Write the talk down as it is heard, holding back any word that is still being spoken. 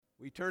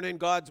We turn in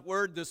God's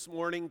Word this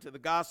morning to the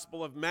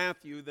Gospel of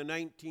Matthew, the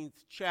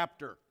 19th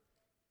chapter.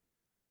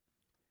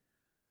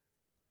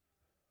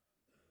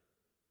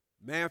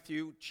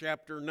 Matthew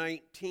chapter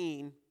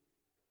 19.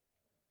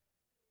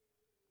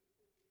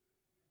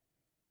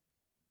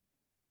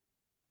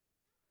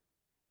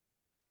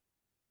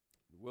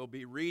 We'll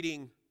be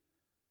reading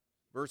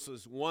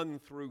verses 1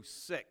 through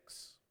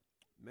 6.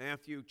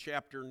 Matthew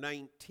chapter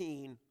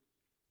 19,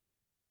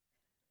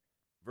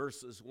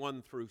 verses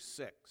 1 through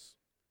 6.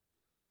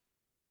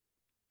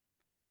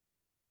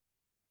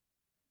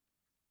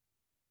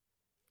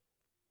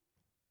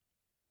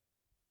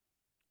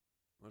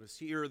 Let us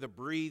hear the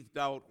breathed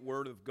out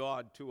word of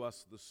God to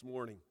us this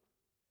morning.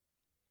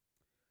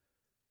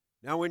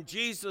 Now when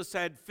Jesus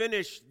had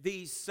finished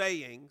these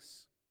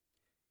sayings,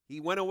 he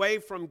went away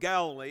from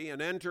Galilee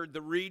and entered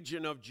the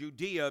region of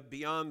Judea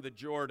beyond the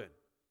Jordan.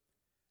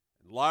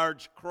 And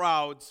large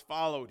crowds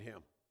followed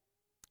him,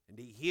 and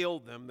he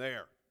healed them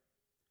there.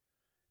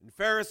 And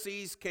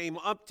Pharisees came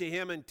up to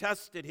him and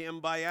tested him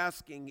by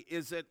asking,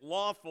 "Is it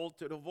lawful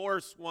to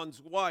divorce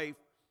one's wife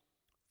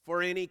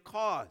for any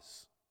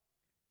cause?"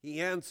 He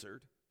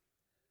answered,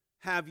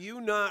 "Have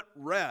you not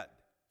read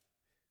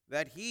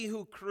that he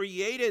who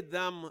created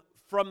them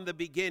from the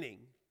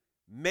beginning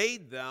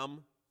made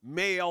them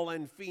male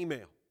and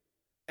female,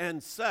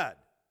 and said,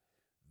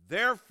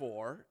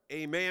 'Therefore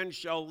a man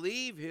shall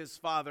leave his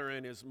father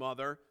and his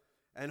mother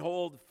and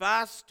hold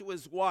fast to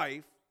his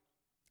wife,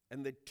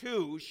 and the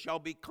two shall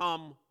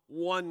become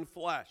one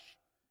flesh.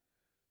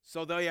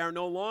 So they are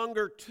no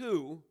longer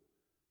two,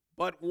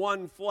 but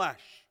one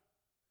flesh.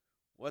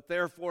 What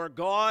therefore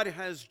God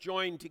has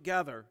joined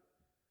together,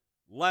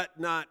 let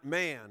not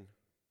man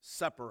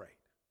separate.'"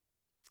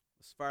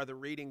 As far as the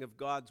reading of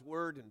God's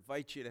Word, I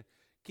invite you to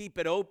keep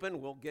it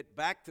open. We'll get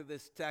back to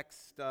this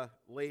text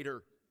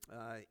later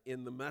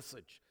in the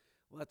message.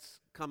 Let's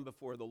come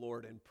before the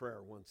Lord in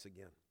prayer once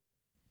again.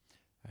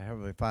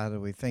 Heavenly Father,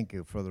 we thank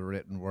you for the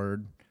written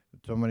word.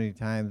 So many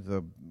times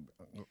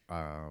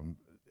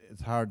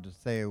it's hard to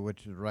say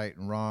which is right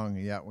and wrong,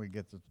 and yet we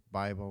get this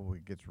Bible,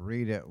 we get to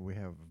read it, we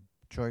have a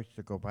choice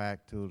to go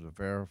back to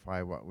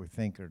verify what we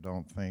think or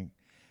don't think.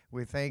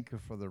 We thank you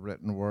for the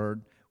written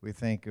word. We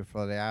thank you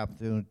for the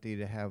opportunity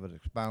to have it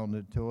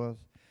expounded to us.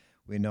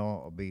 We know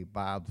it'll be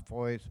Bob's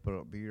voice, but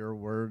it'll be your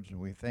words,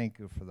 and we thank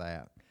you for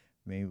that.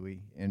 May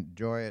we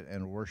enjoy it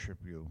and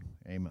worship you.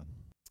 Amen.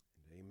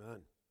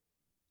 Amen.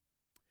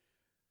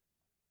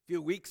 A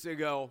few weeks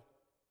ago,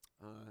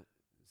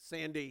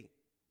 Sandy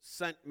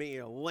sent me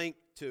a link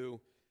to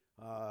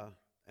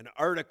an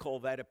article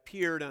that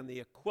appeared on the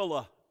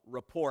Aquila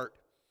Report,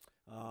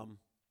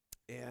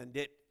 and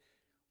it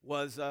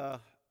was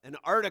an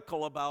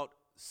article about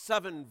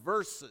 7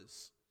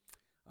 verses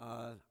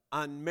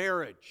on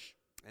marriage.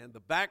 And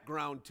the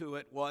background to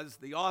it was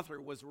the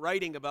author was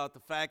writing about the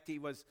fact he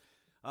was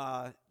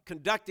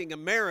conducting a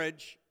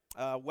marriage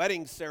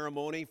wedding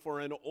ceremony for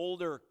an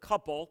older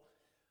couple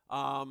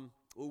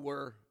who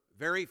were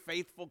very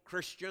faithful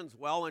Christians,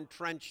 well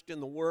entrenched in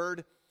the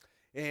Word.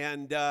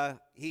 And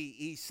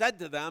he said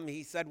to them,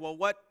 he said, "Well,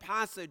 what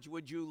passage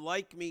would you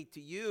like me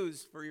to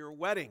use for your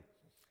wedding?"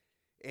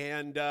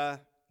 And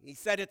he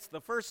said it's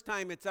the first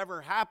time it's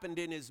ever happened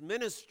in his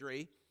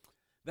ministry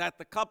that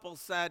the couple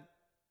said,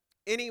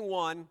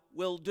 "Anyone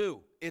will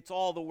do. It's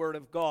all the Word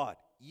of God.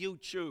 You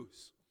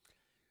choose."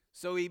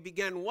 So he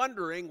began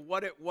wondering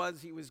what it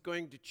was he was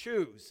going to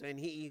choose, and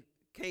he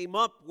came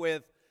up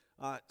with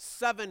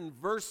 7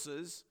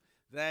 verses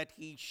that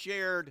he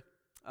shared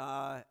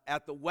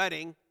at the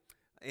wedding,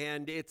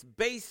 and it's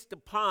based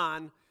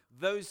upon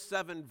those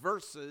 7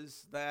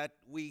 verses that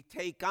we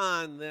take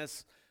on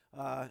this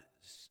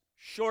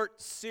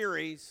short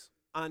series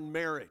on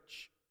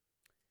marriage.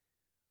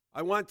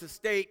 I want to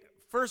state,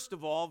 first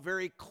of all,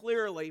 very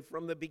clearly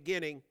from the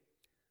beginning,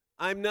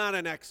 I'm not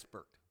an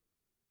expert.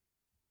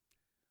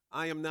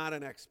 I am not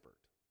an expert.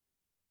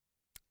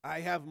 I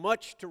have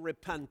much to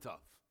repent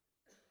of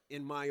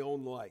in my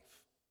own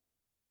life.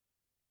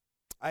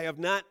 I have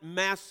not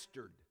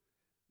mastered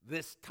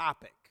this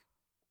topic.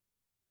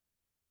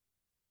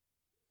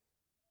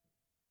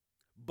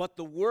 But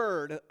the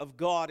Word of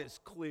God is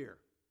clear.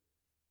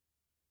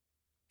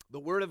 The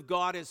Word of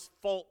God is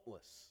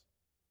faultless.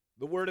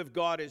 The Word of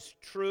God is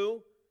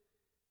true.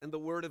 And the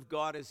Word of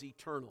God is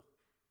eternal.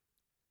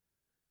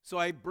 So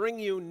I bring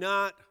you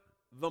not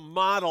the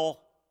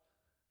model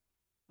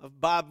of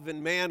Bob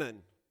Van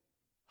Manen,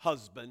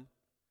 husband,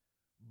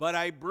 but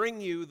I bring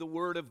you the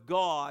Word of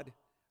God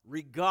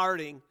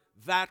regarding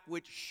that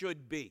which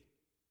should be.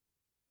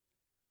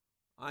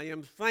 I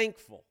am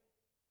thankful,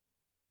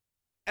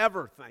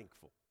 ever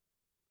thankful,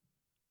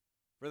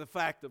 for the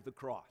fact of the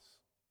cross,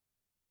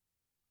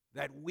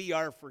 that we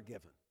are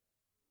forgiven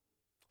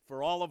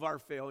for all of our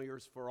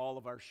failures, for all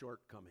of our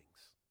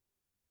shortcomings.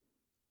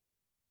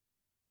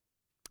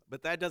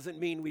 But that doesn't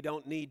mean we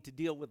don't need to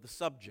deal with the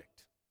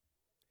subject.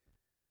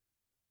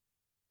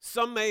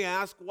 Some may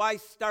ask, why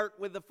start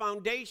with the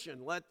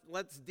foundation?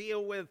 Let's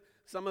deal with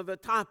some of the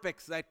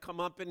topics that come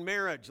up in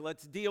marriage.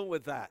 Let's deal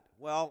with that.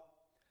 Well,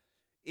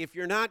 if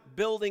you're not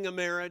building a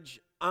marriage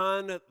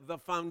on the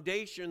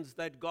foundations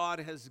that God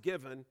has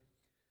given,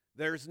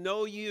 there's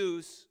no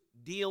use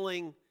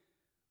dealing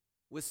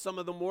with some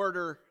of the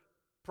mortar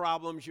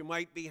problems you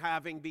might be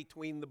having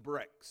between the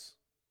bricks.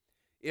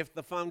 If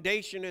the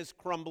foundation is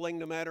crumbling,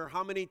 no matter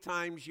how many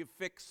times you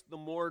fix the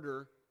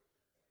mortar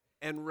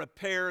and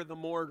repair the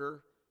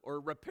mortar or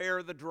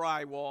repair the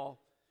drywall,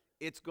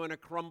 it's going to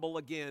crumble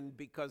again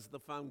because the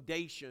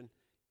foundation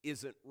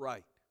isn't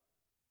right.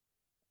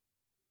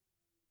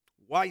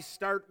 Why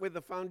start with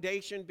the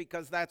foundation?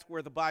 Because that's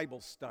where the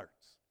Bible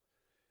starts.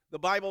 The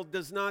Bible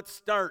does not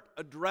start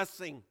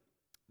addressing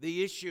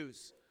the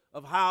issues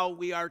of how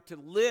we are to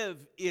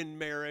live in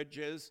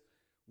marriages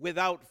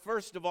without,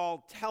 first of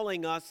all,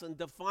 telling us and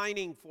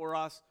defining for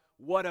us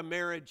what a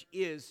marriage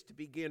is to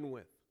begin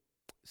with.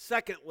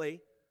 Secondly,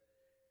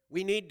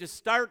 we need to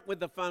start with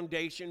the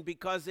foundation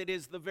because it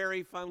is the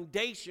very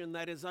foundation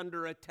that is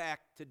under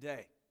attack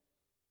today.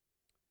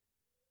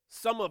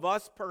 Some of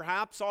us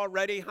perhaps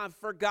already have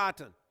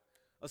forgotten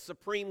a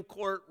Supreme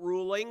Court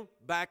ruling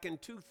back in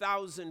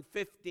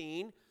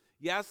 2015.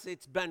 Yes,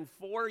 it's been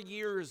 4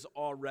 years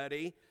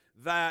already,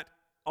 that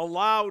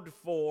allowed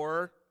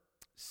for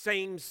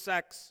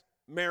same-sex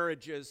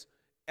marriages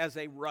as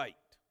a right.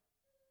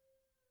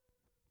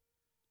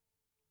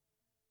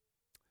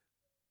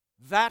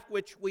 That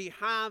which we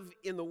have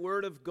in the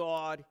Word of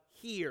God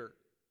here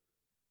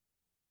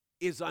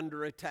is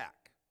under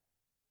attack.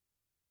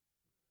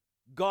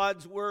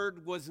 God's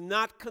Word was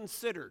not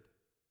considered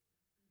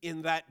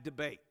in that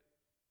debate.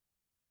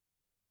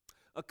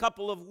 A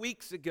couple of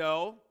weeks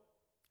ago,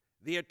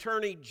 the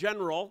Attorney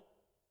General,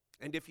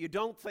 and if you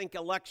don't think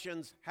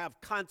elections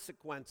have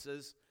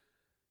consequences,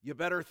 you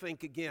better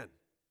think again.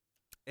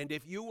 And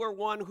if you were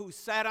one who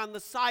sat on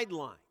the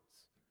sidelines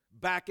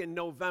back in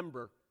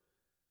November,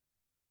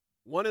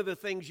 one of the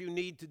things you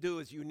need to do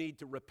is you need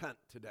to repent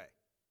today.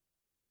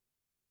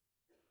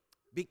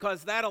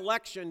 Because that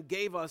election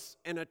gave us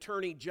an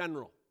attorney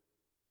general.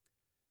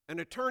 An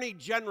attorney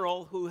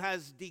general who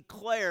has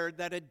declared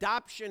that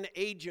adoption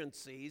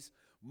agencies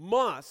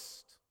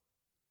must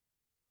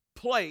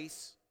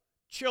place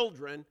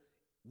children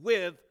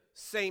with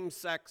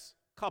same-sex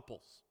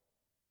couples.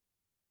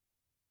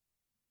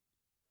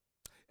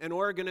 An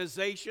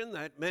organization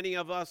that many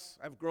of us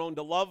have grown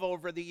to love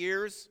over the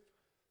years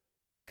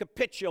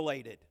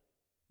capitulated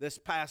this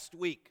past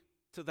week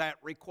to that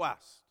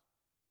request,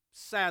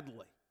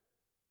 sadly.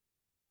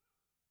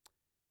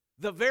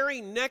 The very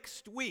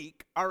next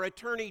week, our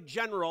Attorney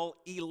General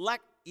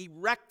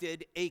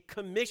erected a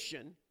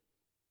commission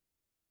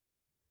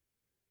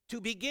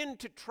to begin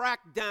to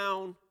track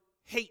down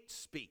hate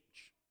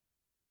speech.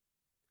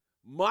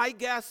 My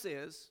guess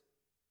is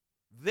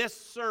this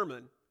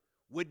sermon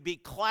would be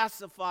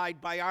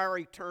classified by our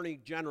Attorney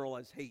General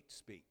as hate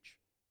speech.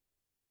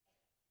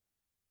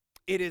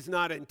 It is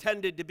not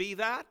intended to be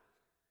that.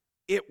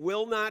 It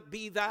will not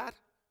be that,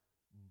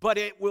 but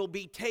it will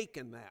be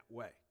taken that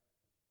way.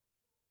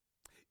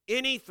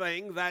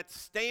 Anything that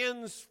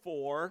stands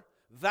for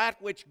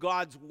that which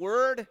God's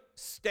Word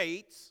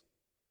states,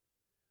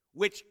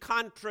 which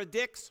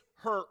contradicts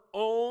her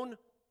own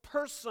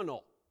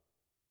personal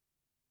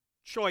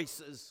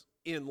choices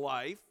in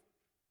life,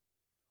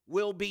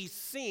 will be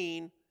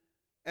seen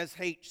as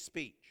hate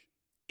speech.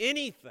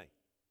 Anything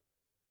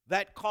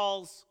that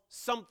calls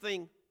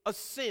something a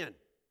sin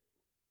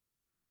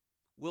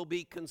will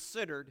be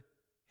considered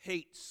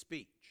hate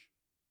speech.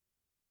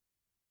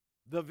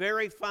 The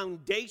very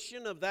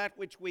foundation of that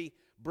which we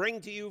bring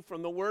to you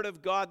from the Word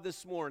of God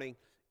this morning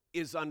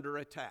is under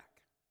attack.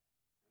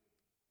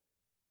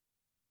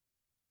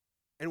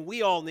 And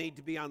we all need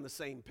to be on the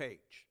same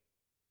page.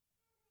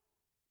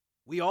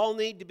 We all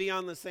need to be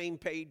on the same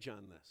page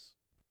on this.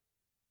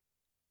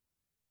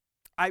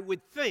 I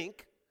would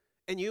think,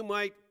 and you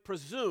might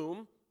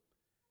presume,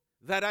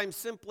 that I'm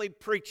simply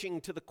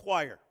preaching to the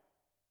choir.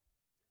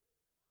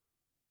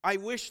 I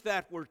wish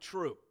that were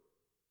true.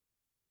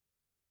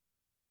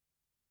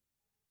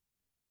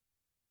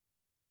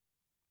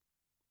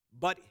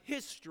 But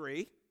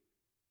history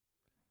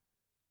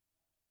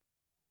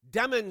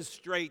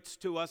demonstrates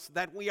to us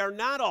that we are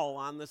not all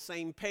on the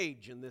same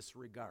page in this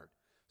regard.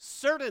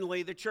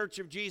 Certainly, the Church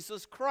of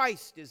Jesus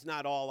Christ is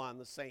not all on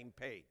the same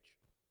page.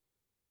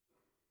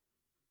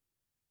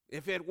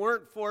 If it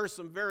weren't for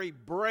some very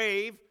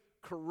brave,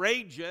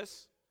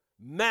 courageous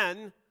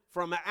men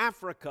from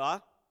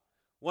Africa,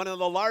 one of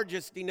the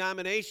largest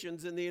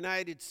denominations in the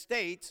United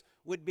States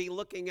would be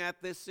looking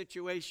at this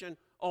situation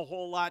a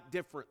whole lot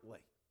differently.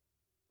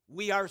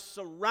 We are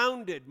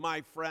surrounded,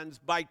 my friends,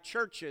 by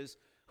churches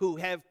who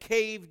have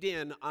caved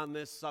in on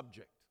this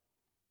subject.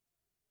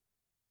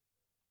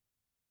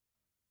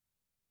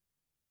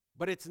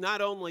 But it's not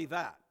only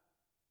that.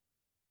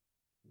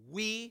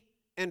 We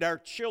and our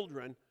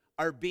children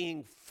are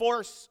being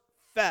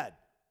force-fed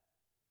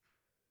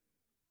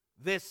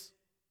this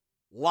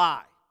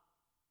lie,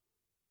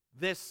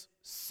 this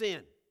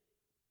sin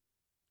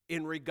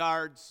in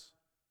regards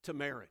to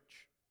marriage.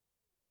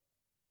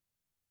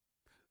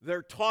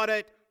 They're taught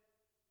it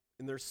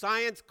in their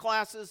science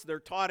classes, they're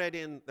taught it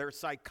in their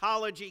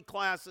psychology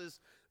classes,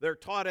 they're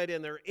taught it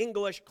in their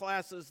English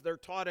classes, they're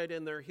taught it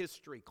in their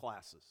history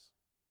classes.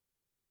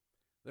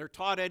 They're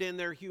taught it in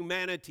their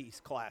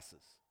humanities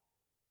classes.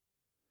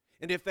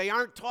 And if they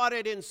aren't taught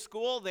it in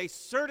school, they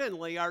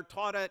certainly are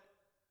taught it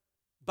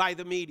by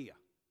the media.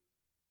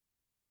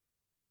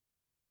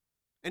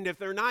 And if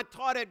they're not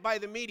taught it by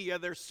the media,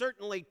 they're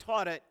certainly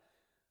taught it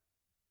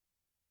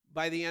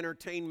by the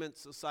entertainment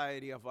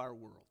society of our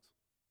world.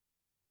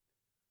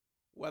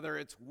 Whether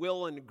it's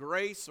Will and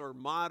Grace or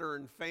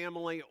Modern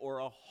Family or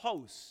a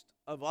host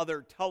of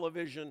other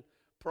television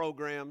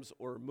programs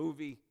or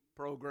movie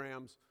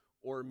programs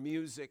or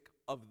music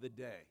of the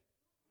day.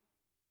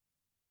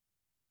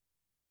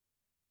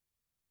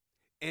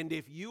 And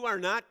if you are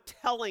not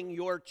telling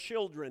your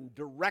children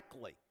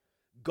directly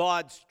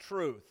God's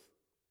truth,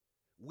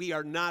 we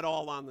are not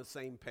all on the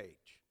same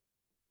page.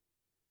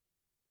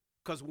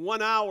 Because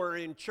 1 hour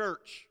in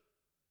church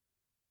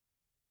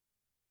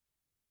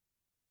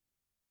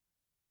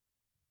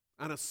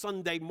on a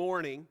Sunday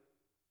morning,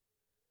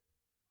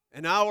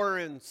 an hour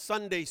in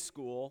Sunday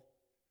school,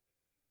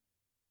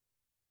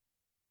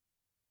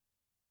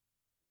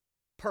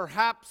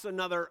 perhaps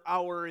another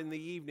hour in the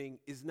evening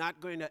is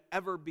not going to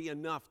ever be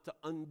enough to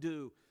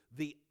undo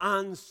the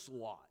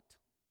onslaught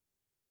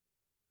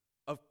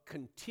of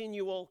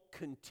continual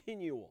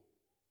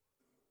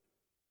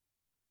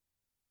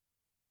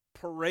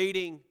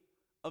parading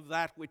of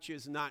that which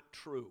is not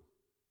true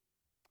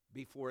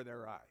before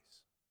their eyes.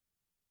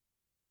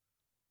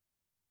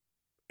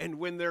 And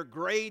when their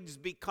grades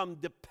become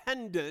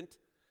dependent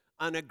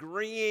on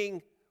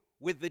agreeing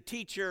with the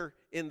teacher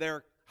in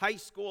their high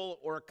school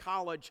or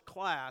college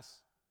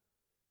class,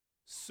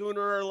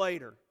 sooner or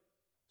later,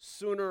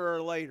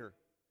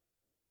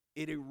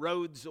 it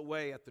erodes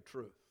away at the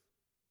truth.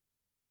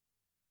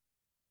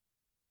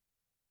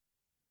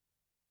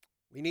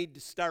 We need to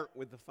start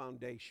with the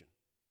foundation.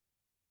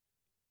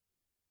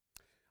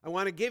 I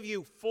want to give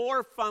you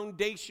 4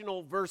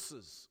 foundational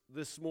verses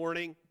this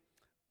morning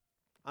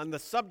on the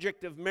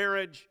subject of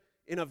marriage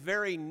in a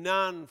very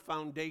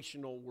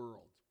non-foundational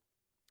world.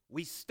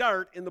 We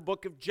start in the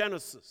book of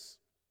Genesis.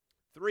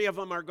 3 of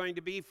them are going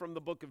to be from the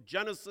book of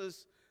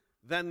Genesis,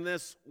 then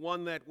this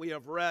one that we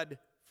have read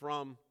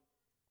from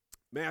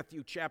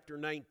Matthew chapter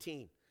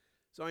 19.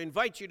 So I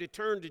invite you to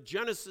turn to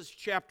Genesis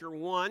chapter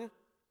 1,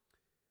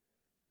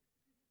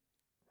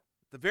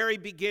 the very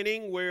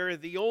beginning, where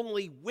the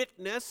only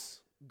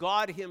witness,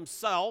 God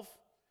himself,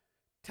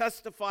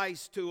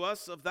 testifies to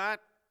us of that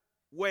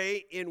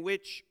way in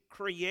which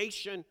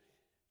creation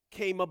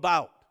came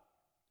about.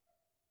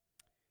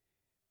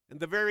 In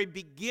the very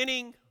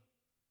beginning,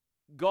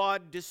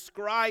 God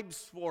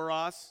describes for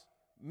us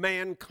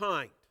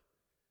mankind.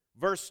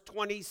 Verse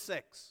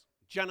 26,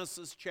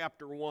 Genesis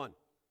chapter 1.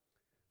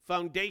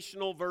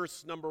 Foundational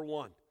verse number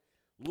 1.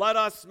 Let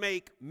us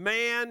make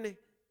man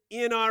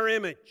in our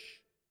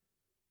image,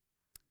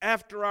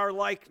 after our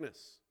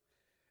likeness,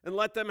 and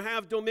let them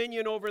have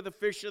dominion over the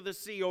fish of the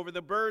sea, over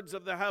the birds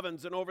of the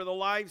heavens, and over the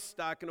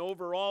livestock, and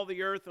over all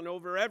the earth, and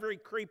over every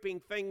creeping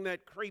thing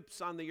that creeps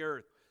on the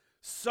earth.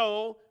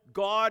 So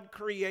God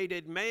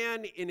created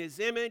man in his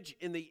image.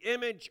 In the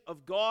image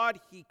of God,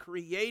 he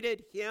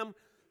created him.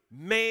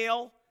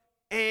 Male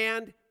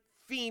and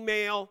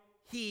female,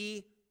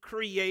 he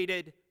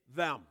created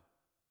them.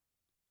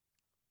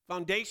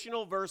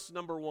 Foundational verse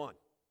number 1.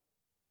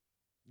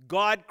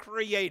 God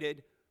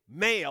created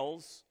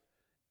males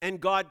and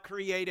God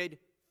created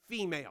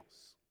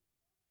females.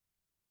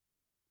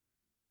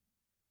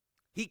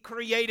 He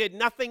created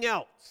nothing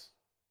else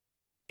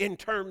in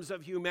terms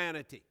of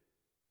humanity.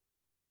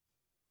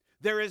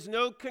 There is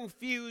no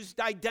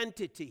confused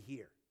identity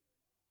here.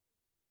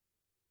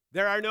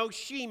 There are no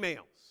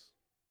she-males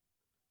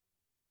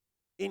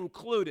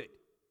included.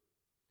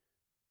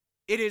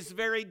 It is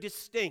very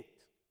distinct.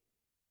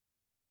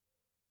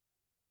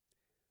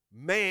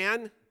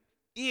 Man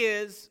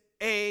is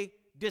a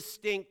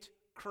distinct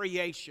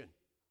creation.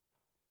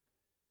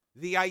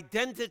 The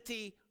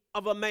identity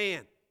of a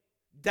man,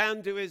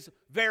 down to his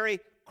very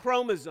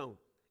chromosome,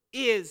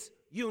 is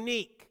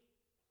unique.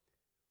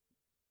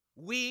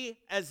 We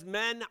as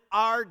men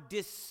are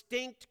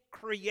distinct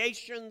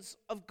creations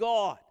of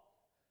God.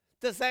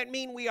 Does that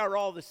mean we are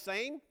all the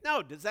same?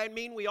 No. Does that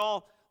mean we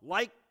all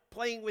like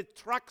playing with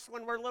trucks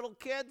when we're little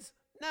kids?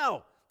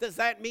 No. Does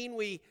that mean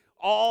we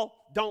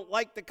all don't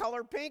like the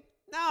color pink?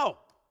 No.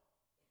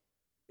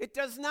 It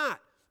does not.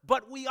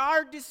 But we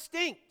are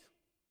distinct.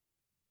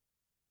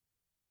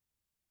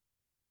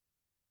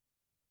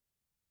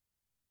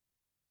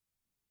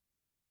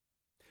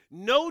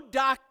 No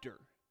doctor,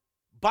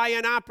 by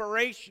an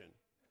operation,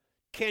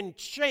 can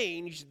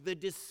change the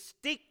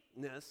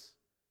distinctness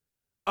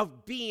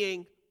of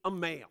being a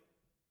male.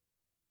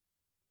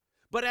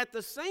 But at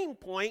the same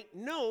point,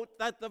 note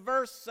that the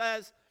verse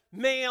says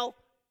male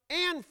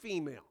and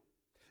female.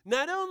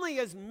 Not only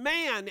is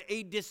man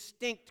a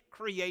distinct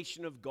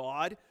creation of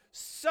God,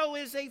 so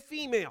is a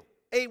female.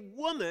 A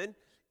woman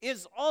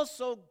is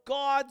also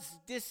God's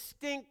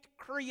distinct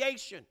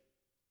creation.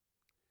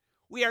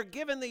 We are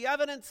given the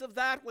evidence of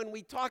that when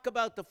we talk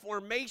about the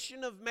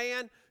formation of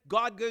man.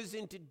 God goes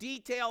into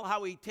detail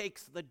how he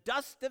takes the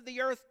dust of the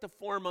earth to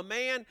form a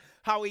man,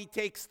 how he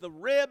takes the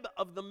rib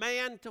of the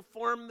man to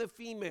form the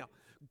female.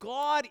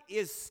 God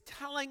is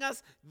telling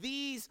us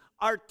these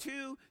are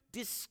two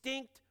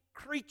distinct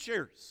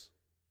creatures.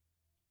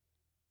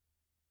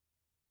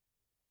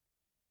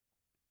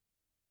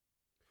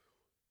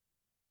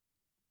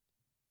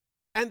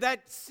 And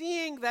that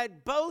seeing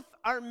that both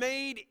are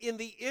made in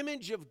the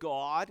image of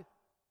God,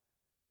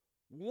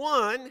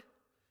 one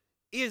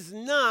is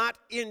not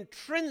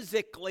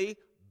intrinsically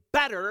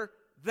better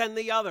than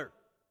the other.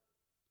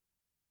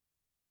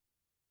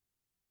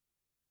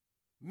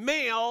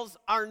 Males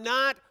are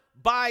not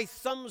by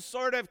some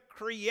sort of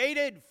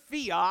created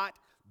fiat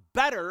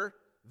better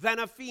than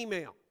a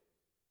female.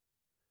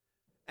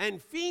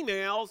 And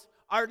females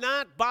are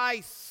not by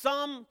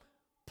some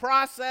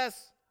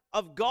process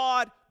of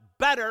God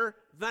better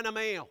than a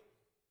male.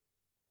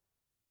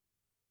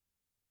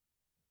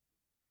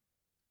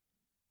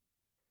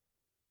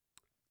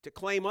 To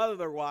claim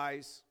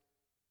otherwise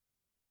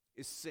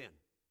is sin.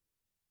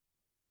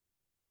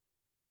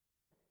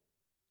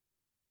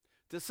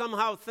 To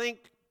somehow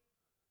think,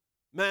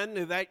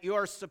 men, that you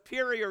are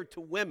superior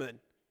to women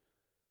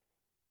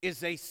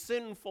is a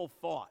sinful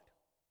thought,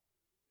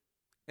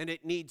 and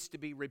it needs to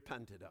be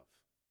repented of.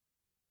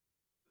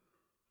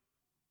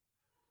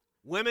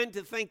 Women,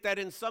 to think that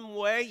in some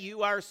way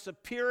you are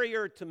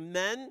superior to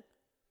men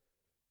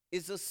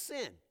is a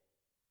sin,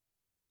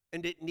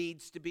 and it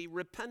needs to be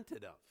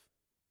repented of.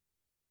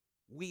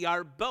 We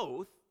are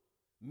both,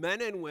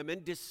 men and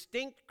women,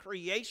 distinct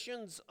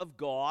creations of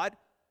God,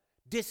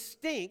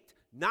 distinct,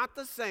 not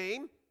the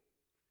same,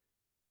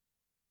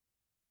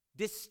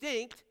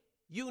 distinct,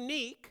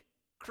 unique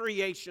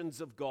creations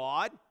of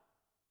God,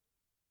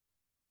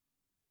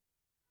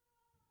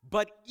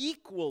 but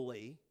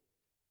equally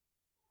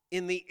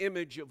in the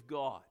image of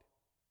God.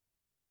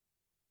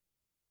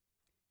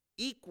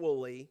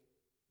 Equally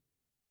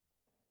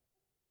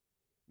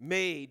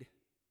made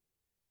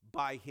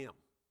by him.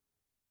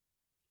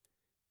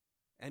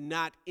 And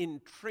not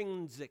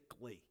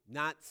intrinsically,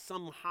 not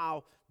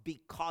somehow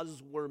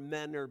because we're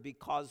men or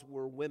because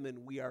we're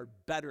women, we are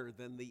better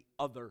than the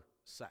other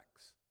sex.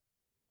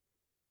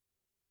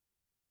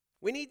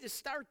 We need to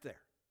start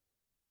there.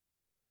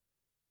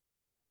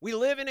 We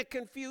live in a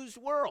confused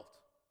world.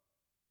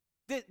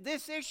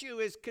 This issue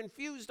is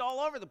confused all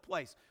over the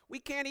place. We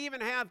can't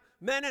even have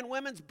men and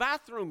women's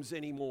bathrooms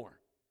anymore.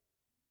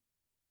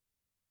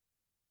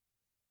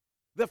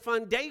 The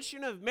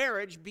foundation of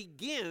marriage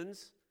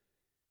begins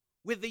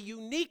with the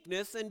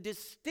uniqueness and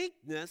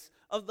distinctness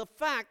of the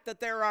fact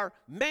that there are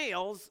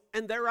males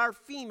and there are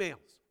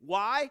females.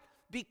 Why?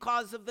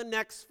 Because of the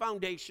next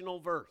foundational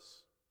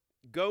verse.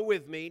 Go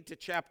with me to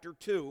chapter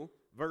 2,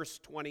 verse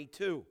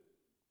 22.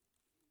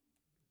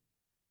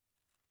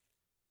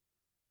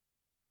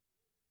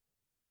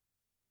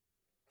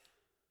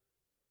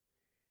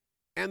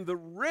 And the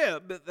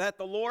rib that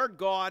the Lord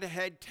God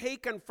had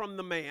taken from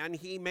the man,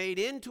 he made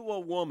into a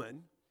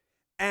woman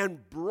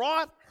and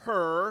brought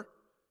her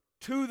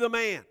to the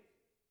man.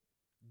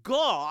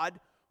 God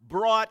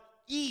brought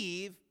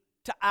Eve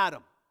to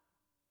Adam.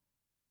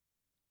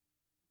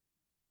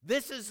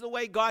 This is the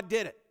way God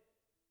did it.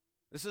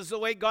 This is the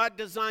way God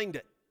designed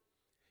it.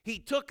 He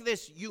took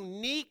this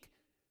unique,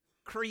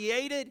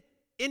 created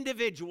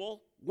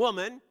individual,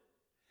 woman,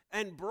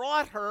 and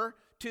brought her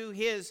to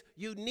his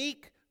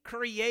unique,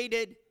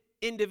 created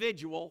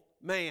individual,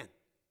 man.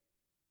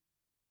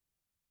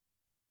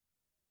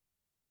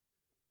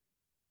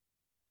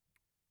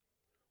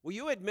 Will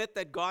you admit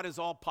that God is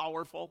all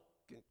powerful?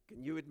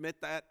 Can you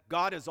admit that?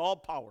 God is all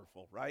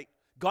powerful, right?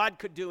 God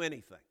could do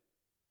anything.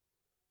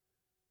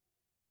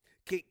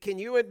 Can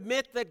you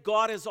admit that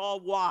God is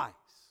all wise?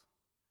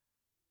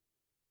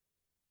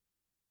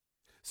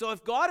 So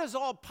if God is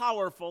all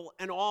powerful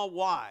and all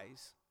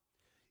wise,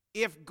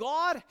 if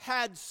God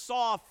had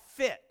saw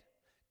fit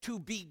to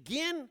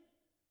begin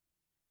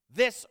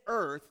this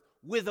earth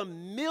with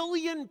 1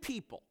 million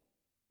people,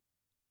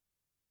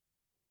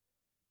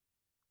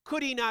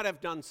 could he not have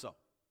done so?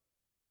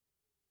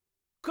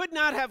 Could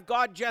not have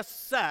God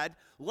just said,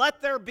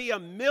 let there be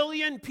 1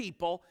 million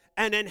people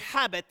and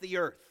inhabit the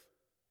earth?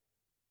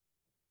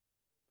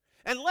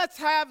 And let's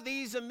have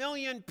these 1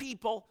 million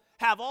people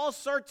have all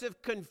sorts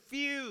of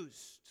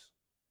confused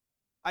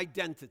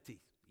identities.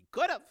 He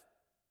could have.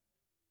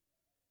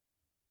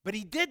 But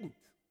he didn't.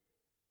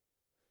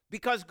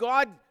 Because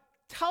God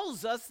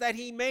tells us that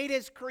he made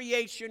his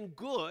creation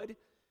good,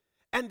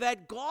 and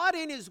that God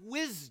in his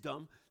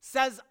wisdom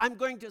says, I'm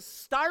going to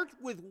start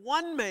with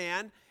one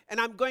man, and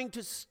I'm going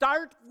to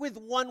start with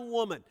one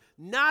woman,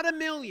 not 1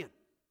 million.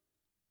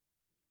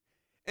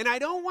 And I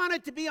don't want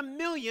it to be 1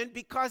 million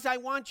because I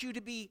want you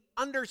to be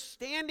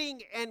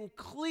understanding and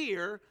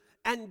clear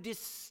and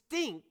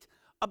distinct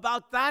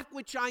about that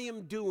which I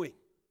am doing.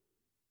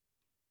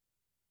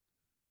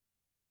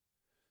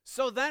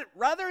 So that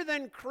rather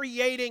than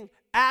creating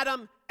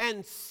Adam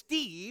and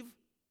Steve,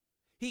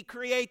 He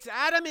creates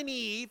Adam and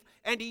Eve,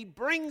 and he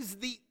brings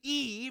the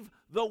Eve,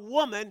 the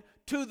woman,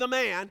 to the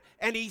man,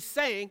 and he's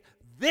saying,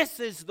 this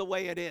is the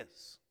way it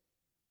is.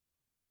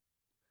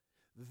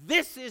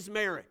 This is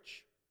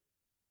marriage.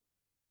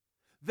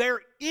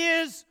 There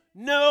is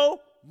no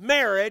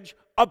marriage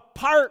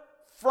apart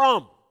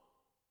from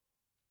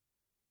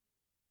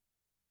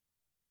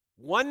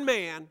one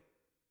man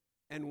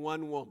and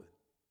one woman.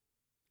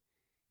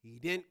 He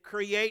didn't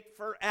create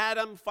for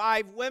Adam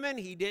 5 women.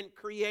 He didn't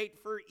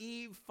create for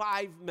Eve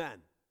 5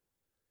 men.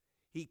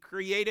 He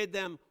created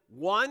them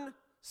one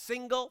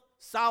single,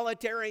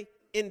 solitary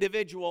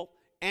individual,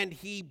 and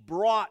he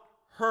brought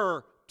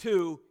her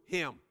to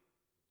him.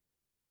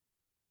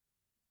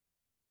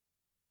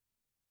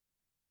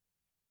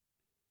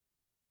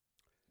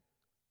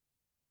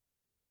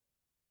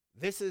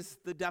 This is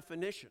the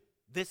definition.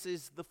 This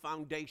is the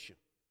foundation.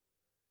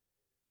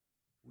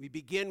 We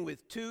begin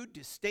with 2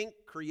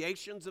 distinct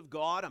creations of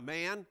God, a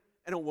man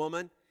and a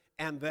woman,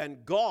 and then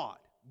God.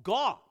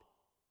 God.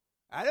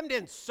 Adam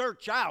didn't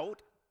search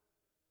out.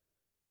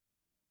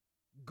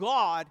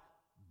 God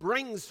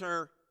brings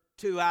her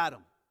to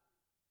Adam.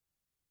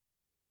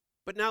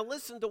 But now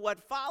listen to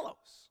what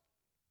follows.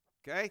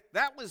 Okay?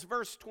 That was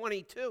verse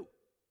 22.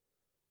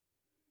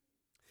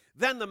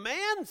 Then the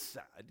man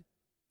said,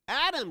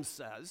 Adam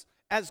says,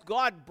 as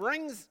God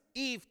brings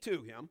Eve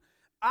to him,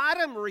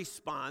 Adam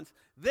responds,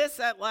 this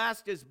at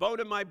last is bone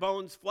of my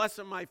bones, flesh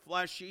of my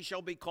flesh. She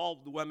shall be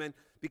called woman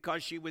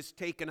because she was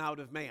taken out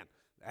of man.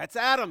 That's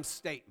Adam's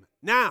statement.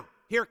 Now,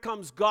 here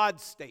comes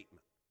God's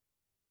statement.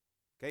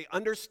 Okay,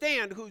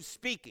 understand who's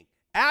speaking.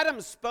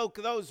 Adam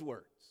spoke those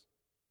words.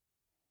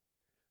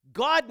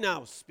 God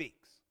now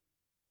speaks.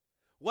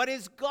 What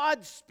is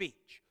God's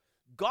speech?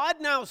 God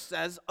now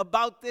says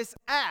about this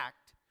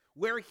act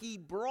where he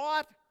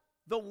brought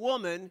the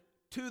woman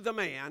to the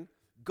man,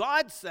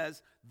 God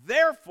says,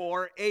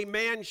 therefore a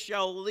man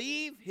shall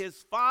leave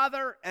his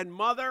father and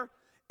mother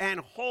and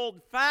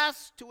hold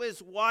fast to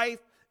his wife,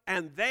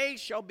 and they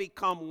shall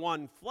become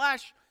one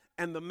flesh.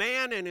 And the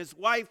man and his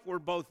wife were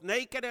both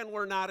naked and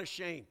were not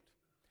ashamed.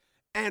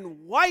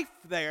 And wife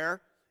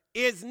there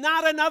is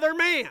not another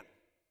man.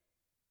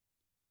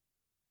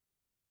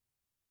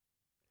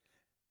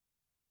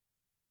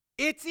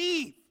 It's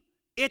Eve.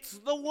 It's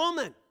the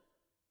woman.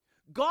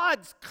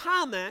 God's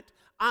comment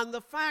on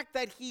the fact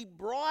that he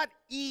brought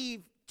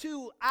Eve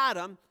to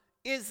Adam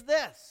is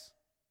this: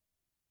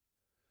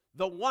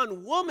 the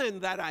one woman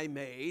that I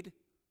made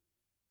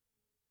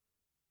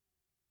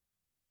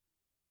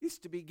is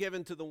to be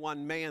given to the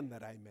one man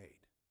that I made.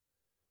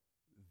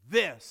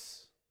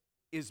 This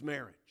is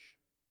marriage.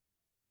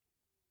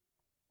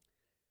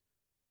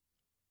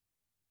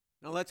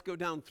 Now let's go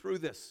down through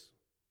this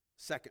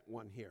second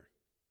one here.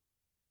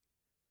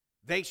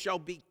 They shall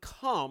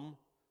become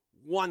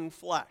one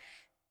flesh.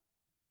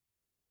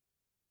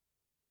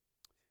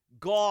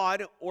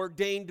 God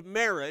ordained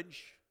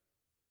marriage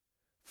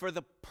for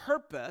the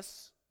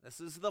purpose, this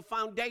is the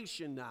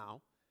foundation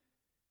now,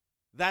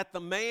 that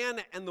the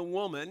man and the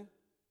woman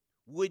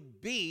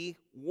would be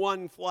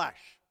one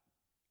flesh.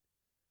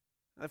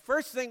 The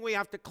first thing we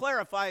have to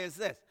clarify is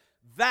this: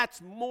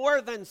 that's more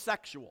than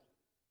sexual.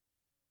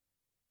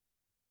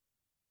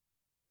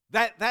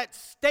 That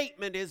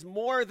statement is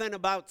more than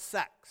about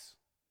sex.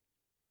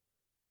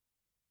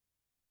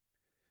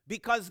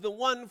 Because the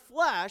one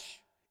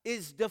flesh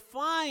is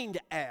defined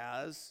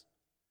as,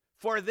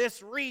 for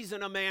this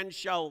reason a man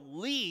shall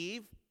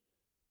leave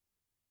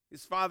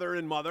his father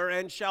and mother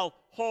and shall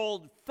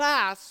hold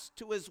fast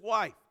to his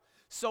wife.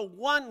 So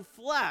one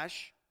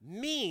flesh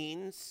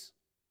means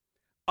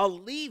a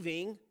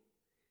leaving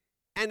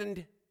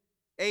and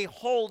a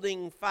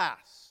holding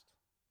fast.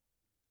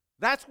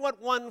 That's what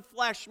one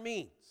flesh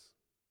means.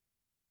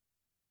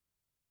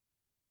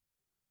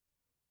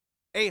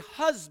 A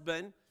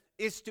husband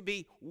is to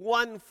be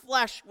one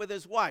flesh with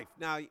his wife.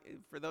 Now,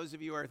 for those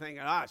of you who are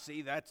thinking,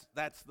 see,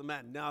 that's the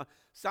men. Now,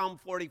 Psalm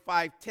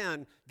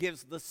 45:10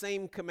 gives the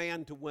same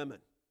command to women,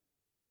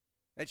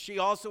 that she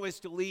also is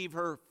to leave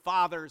her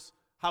father's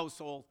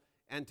household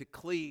and to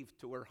cleave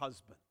to her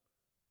husband.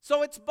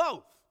 So it's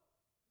both.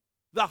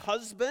 The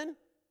husband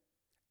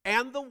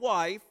and the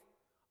wife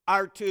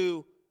are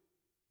to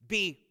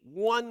be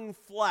one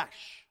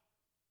flesh.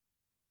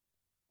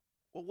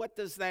 Well, what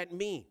does that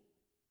mean?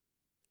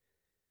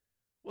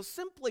 Well,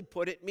 simply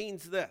put, it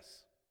means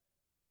this: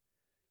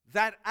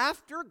 that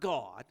after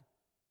God,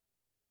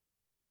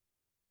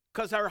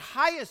 because our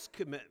highest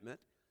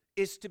commitment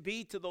is to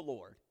be to the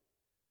Lord,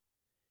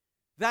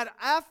 that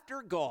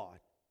after God,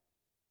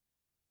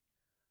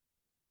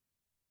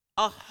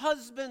 a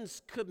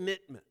husband's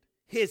commitment,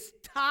 his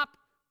top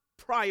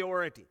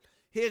priority,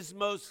 his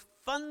most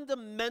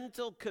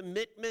fundamental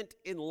commitment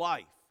in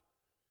life,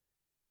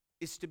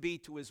 is to be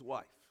to his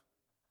wife.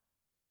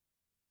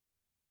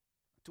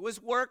 To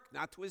his work,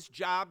 not to his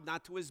job,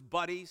 not to his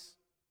buddies,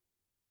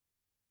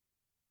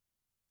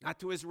 not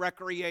to his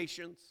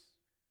recreations,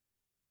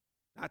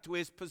 not to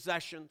his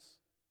possessions,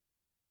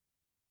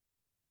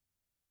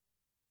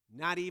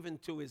 not even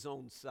to his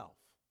own self.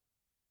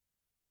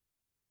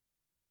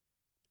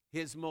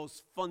 his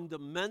most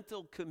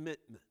fundamental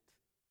commitment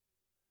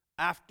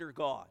after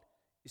God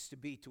is to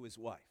be to his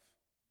wife.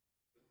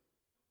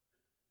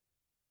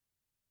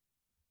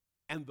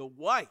 And the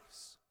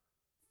wife's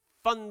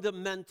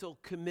fundamental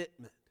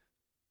commitment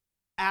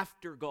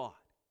after God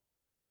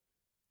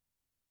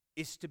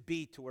is to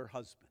be to her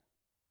husband.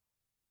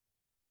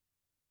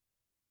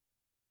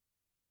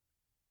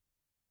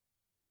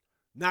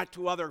 Not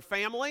to other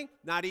family,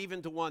 not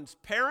even to one's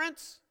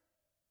parents.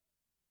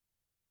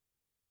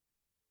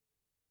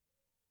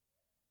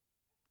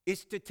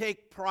 Is to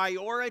take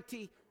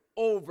priority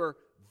over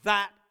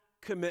that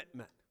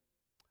commitment.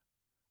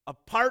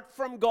 Apart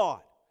from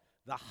God,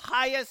 the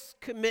highest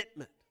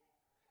commitment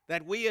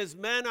that we as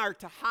men are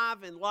to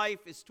have in life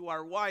is to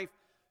our wife.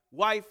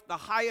 Wife, the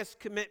highest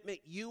commitment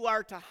you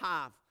are to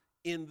have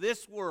in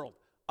this world,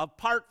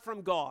 apart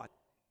from God,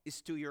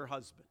 is to your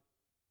husband.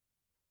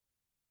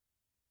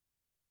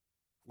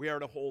 We are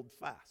to hold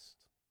fast.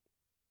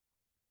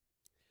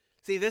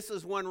 See, this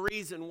is one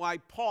reason why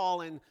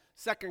Paul in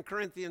 2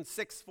 Corinthians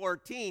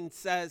 6:14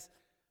 says,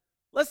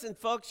 listen,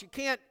 folks, you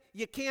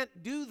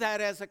can't do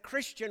that as a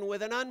Christian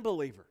with an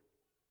unbeliever.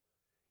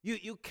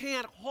 You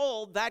can't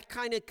hold that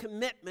kind of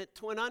commitment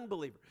to an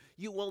unbeliever.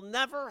 You will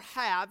never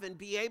have and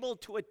be able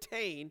to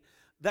attain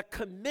the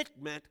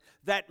commitment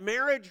that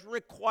marriage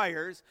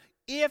requires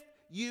if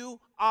you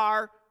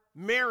are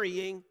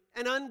marrying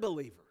an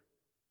unbeliever.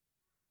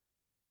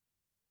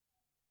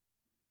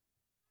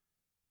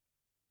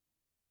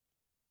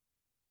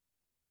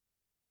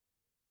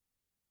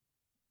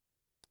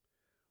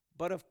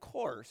 But of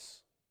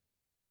course,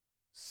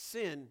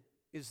 sin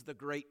is the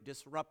great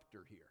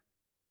disruptor here.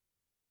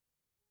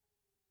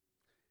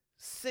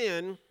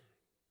 Sin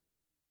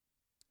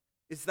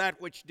is that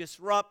which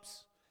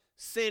disrupts.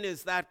 Sin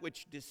is that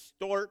which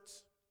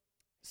distorts.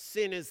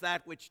 Sin is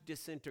that which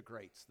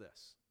disintegrates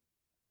this.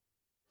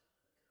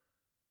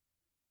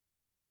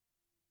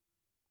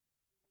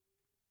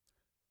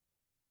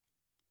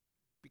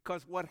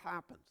 Because what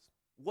happens?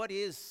 What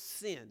is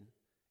sin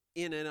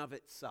in and of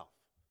itself?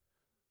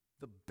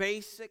 The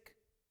basic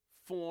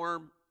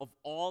form of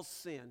all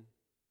sin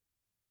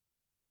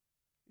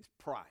is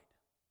pride.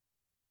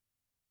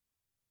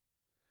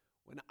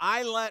 When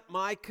I let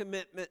my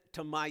commitment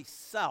to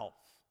myself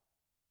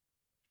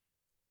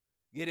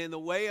get in the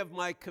way of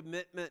my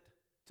commitment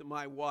to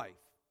my wife,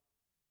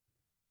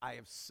 I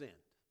have sinned.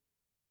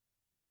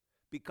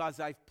 Because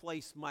I've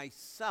placed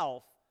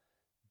myself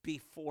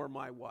before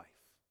my wife.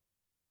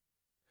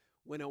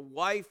 When a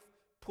wife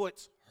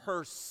puts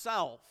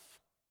herself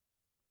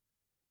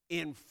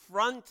in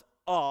front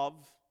of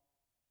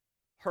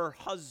her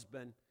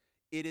husband,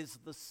 it is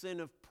the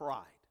sin of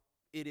pride.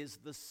 It is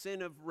the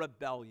sin of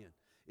rebellion.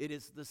 It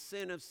is the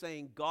sin of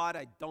saying, God,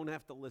 I don't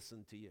have to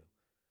listen to you.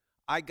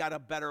 I got a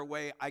better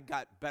way. I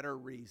got better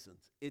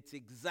reasons. It's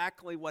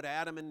exactly what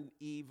Adam and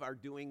Eve are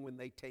doing when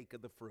they take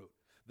of the fruit.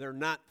 They're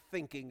not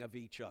thinking of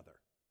each other.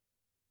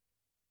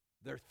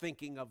 They're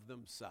thinking of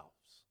themselves.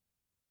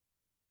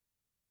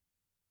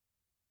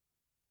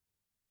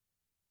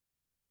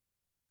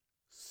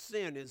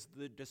 Sin is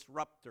the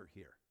disruptor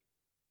here.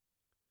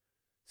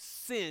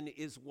 Sin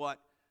is what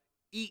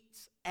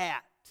eats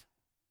at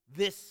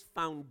this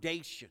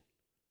foundation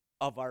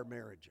of our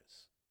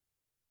marriages.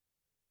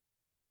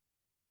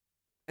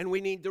 And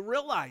we need to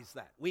realize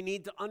that. We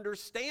need to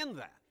understand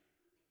that.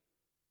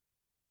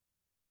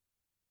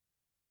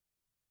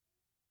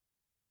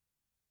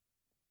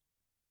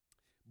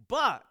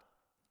 But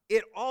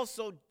it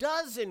also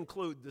does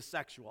include the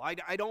sexual.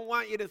 I don't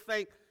want you to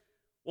think,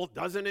 well,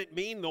 doesn't it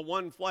mean the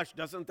one flesh?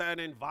 Doesn't that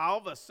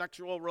involve a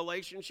sexual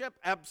relationship?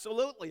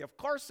 Absolutely. Of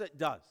course it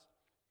does.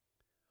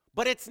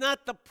 But it's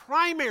not the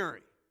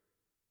primary.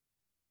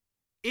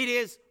 It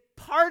is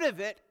part of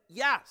it,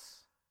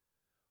 yes.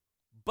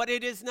 But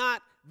it is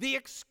not the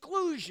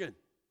exclusion.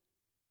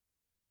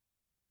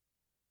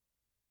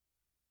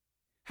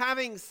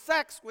 Having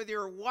sex with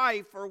your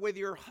wife or with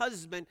your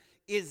husband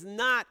is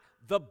not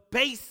the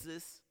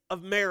basis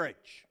of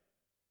marriage.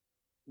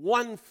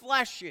 One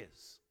flesh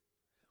is.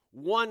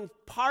 One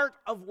part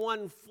of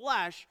one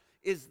flesh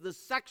is the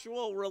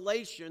sexual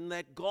relation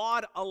that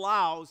God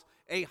allows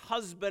a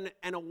husband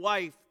and a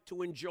wife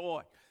to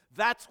enjoy.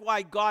 That's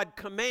why God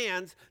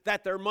commands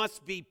that there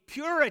must be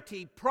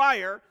purity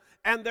prior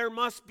and there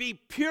must be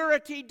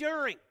purity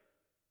during.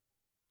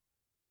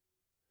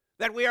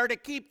 That we are to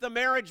keep the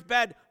marriage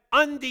bed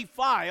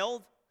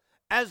undefiled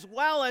as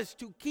well as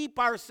to keep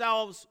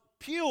ourselves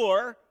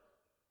pure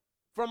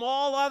from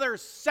all other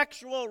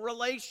sexual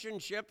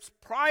relationships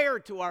prior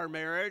to our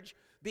marriage,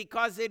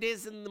 because it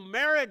is in the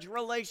marriage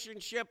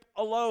relationship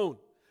alone.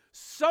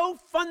 So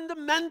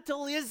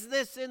fundamental is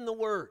this in the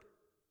Word,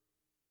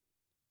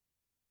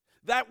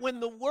 that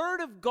when the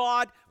Word of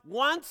God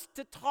wants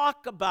to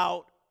talk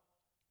about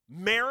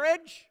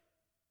marriage,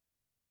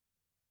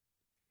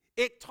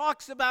 it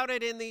talks about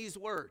it in these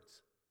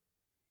words.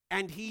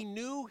 And he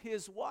knew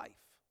his wife,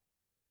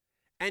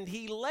 and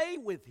he lay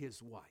with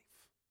his wife.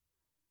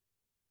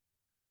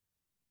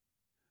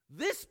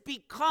 This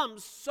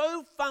becomes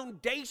so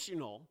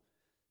foundational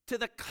to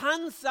the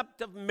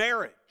concept of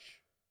marriage.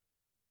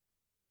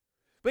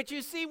 But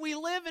you see, we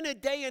live in a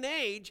day and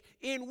age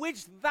in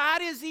which that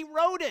is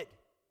eroded.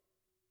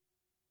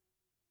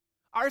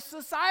 Our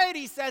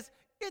society says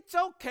it's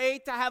okay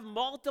to have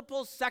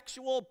multiple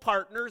sexual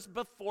partners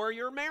before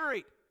you're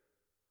married.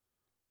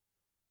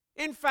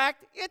 In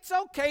fact, it's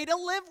okay to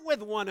live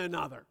with one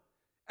another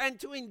and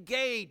to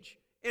engage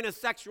in a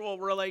sexual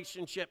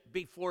relationship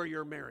before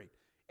you're married.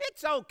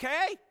 It's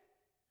okay.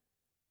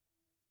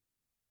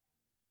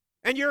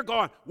 And you're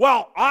going,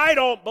 well, I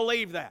don't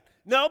believe that.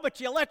 No, but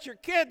you let your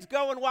kids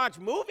go and watch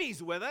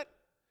movies with it.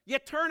 You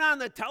turn on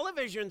the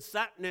television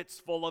set and it's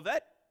full of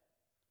it.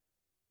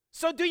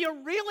 So do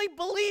you really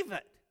believe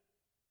it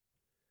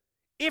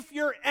if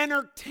you're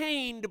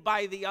entertained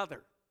by the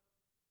other?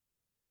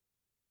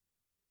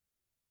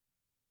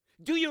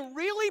 Do you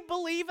really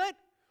believe it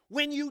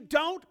when you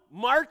don't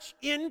march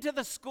into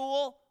the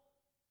school?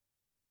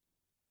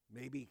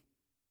 Maybe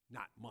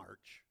not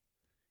march.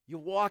 You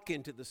walk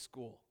into the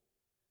school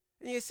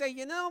and you say,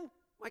 you know,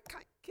 my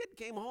kid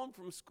came home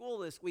from school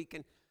this week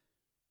and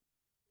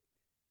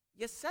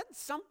you said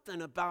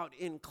something about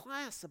in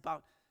class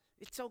about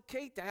it's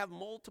okay to have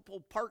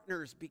multiple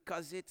partners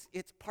because it's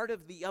part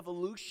of the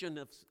evolution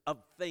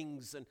of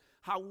things and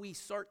how we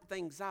sort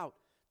things out.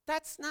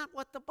 That's not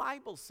what the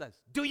Bible says.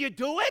 Do you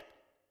do it?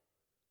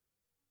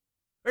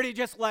 Or do you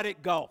just let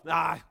it go?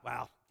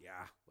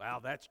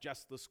 That's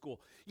just the school.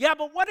 Yeah,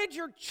 but what did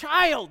your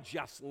child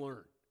just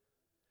learn?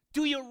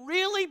 Do you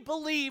really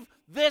believe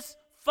this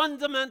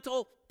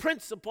fundamental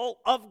principle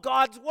of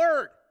God's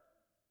Word?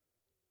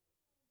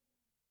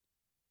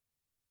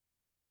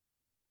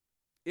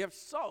 If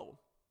so,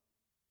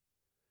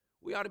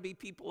 we ought to be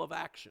people of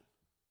action.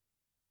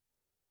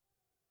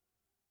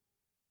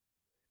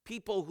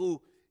 People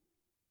who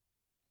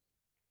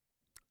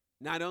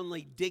not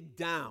only dig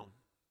down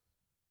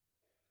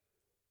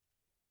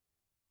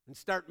and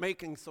start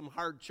making some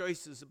hard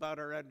choices about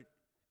our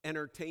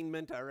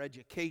entertainment, our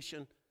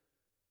education,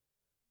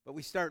 but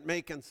we start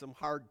making some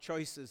hard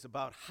choices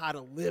about how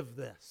to live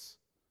this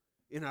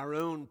in our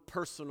own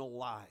personal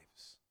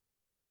lives.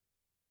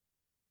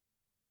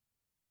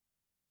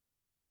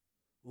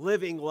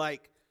 Living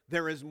like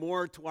there is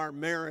more to our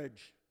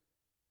marriage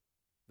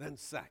than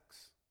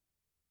sex.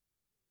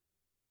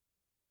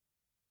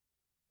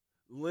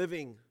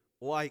 Living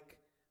like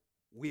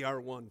we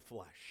are one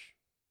flesh.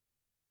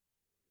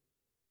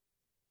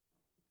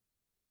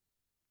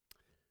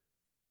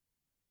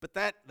 But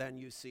that then,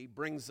 you see,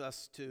 brings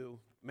us to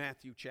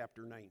Matthew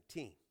chapter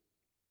 19.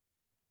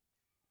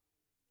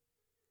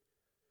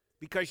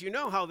 Because you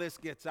know how this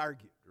gets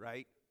argued,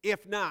 right?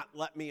 If not,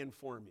 let me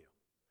inform you.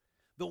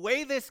 The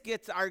way this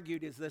gets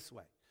argued is this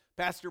way.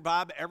 Pastor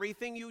Bob,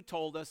 everything you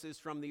told us is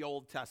from the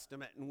Old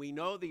Testament, and we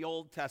know the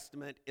Old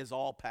Testament is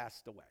all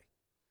passed away.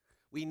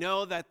 We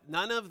know that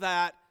none of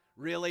that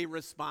really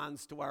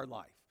responds to our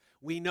life.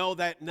 We know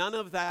that none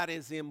of that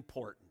is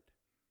important.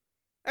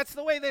 That's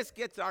the way this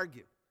gets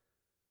argued.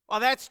 Well,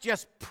 that's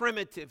just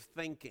primitive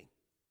thinking.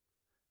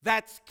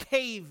 That's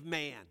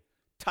caveman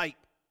type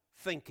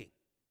thinking.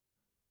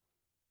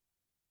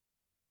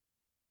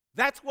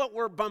 That's what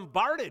we're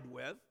bombarded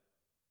with.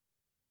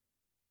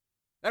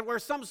 That we're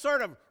some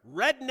sort of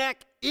redneck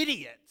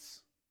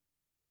idiots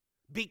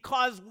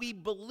because we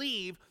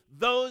believe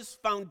those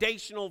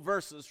foundational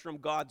verses from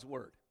God's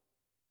Word.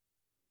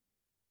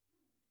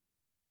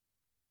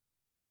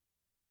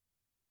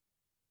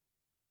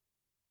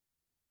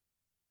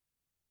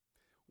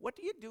 What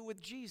do you do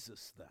with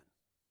Jesus then?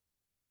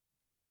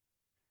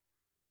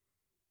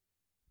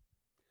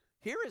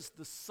 Here is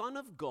the Son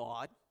of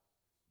God.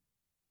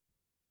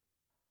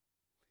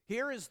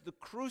 Here is the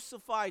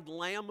crucified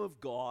Lamb of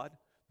God,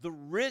 the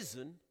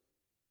risen,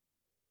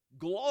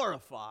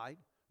 glorified,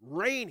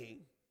 reigning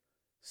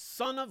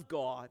Son of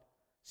God,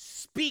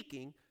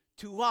 speaking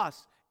to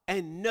us.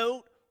 And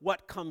note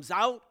what comes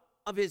out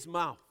of his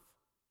mouth.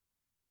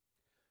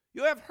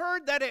 You have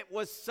heard that it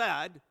was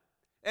said,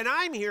 and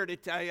I'm here to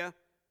tell you,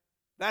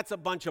 that's a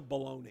bunch of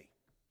baloney.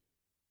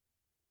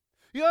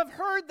 You have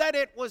heard that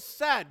it was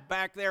said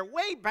back there,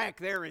 way back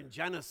there in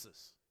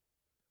Genesis,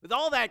 with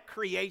all that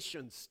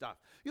creation stuff.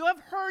 You have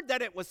heard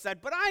that it was said,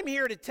 but I'm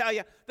here to tell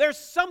you there's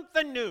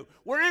something new.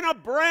 We're in a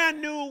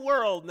brand new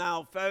world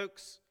now,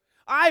 folks.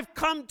 I've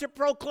come to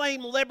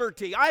proclaim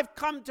liberty. I've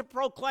come to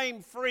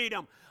proclaim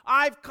freedom.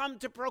 I've come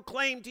to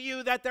proclaim to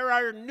you that there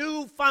are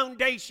new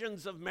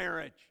foundations of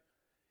marriage.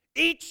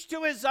 Each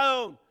to his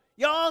own.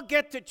 You all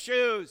get to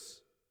choose.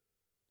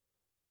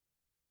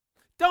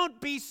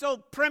 Don't be so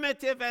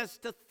primitive as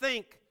to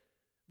think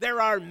there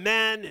are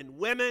men and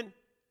women.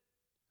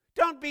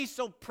 Don't be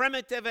so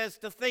primitive as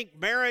to think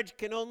marriage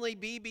can only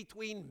be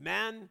between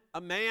men,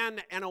 a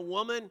man and a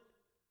woman.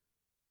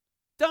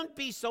 Don't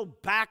be so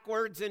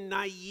backwards and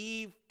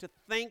naive to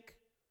think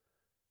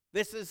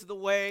this is the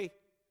way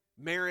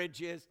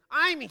marriage is.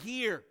 I'm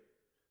here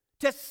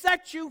to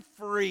set you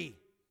free.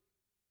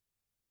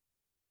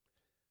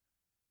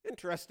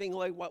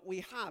 Interestingly, what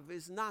we have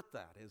is not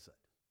that, is it?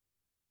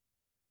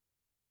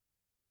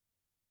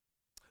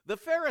 The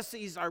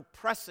Pharisees are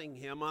pressing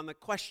him on the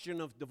question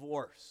of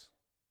divorce,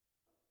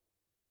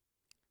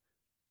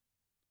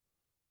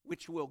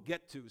 which we'll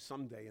get to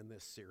someday in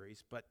this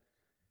series. But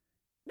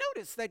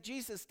notice that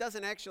Jesus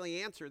doesn't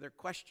actually answer their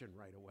question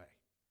right away.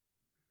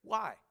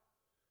 Why?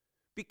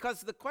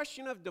 Because the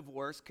question of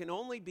divorce can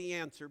only be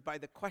answered by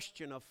the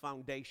question of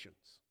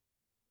foundations.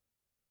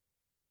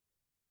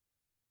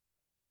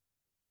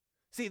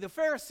 See, the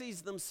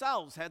Pharisees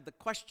themselves had the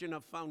question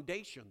of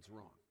foundations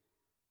wrong.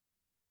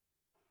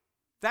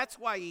 That's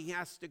why he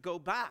has to go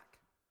back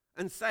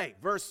and say,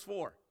 verse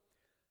 4,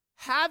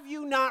 have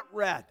you not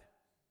read?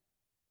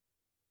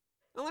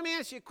 Now let me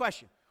ask you a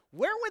question.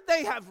 Where would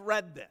they have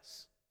read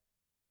this?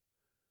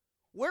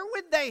 Where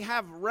would they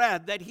have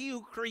read that he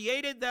who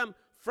created them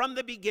from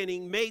the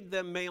beginning made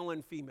them male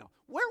and female?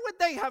 Where would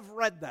they have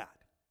read that?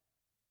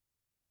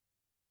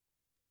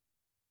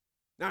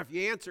 Now, if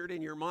you answered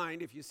in your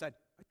mind, if you said,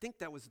 I think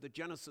that was the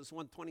Genesis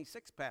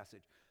 1:26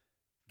 passage,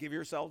 give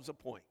yourselves a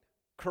point.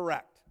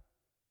 Correct.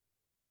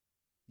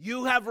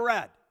 You have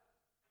read.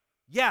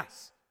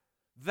 Yes,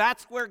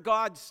 that's where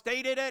God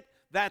stated it.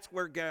 That's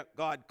where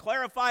God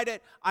clarified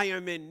it. I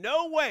am in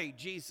no way,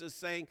 Jesus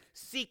saying,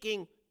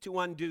 seeking to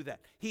undo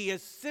that. He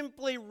is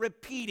simply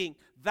repeating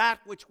that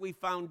which we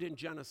found in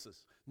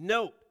Genesis.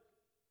 Note,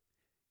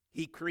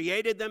 he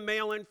created them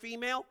male and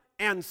female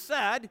and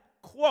said,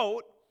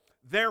 quote,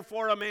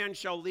 therefore a man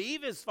shall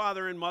leave his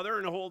father and mother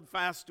and hold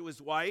fast to his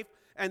wife,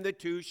 and the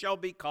two shall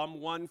become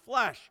one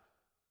flesh.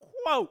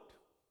 Quote.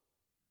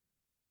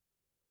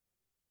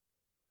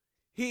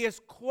 He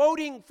is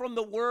quoting from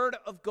the Word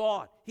of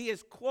God. He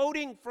is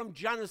quoting from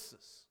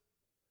Genesis.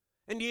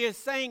 And he is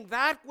saying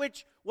that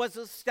which was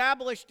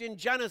established in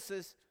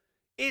Genesis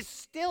is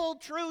still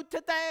true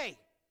today.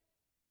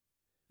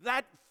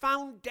 That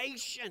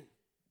foundation.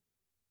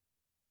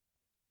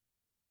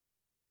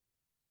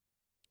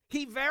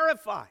 He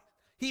verifies.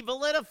 He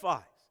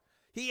validifies.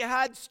 He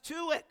adds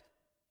to it.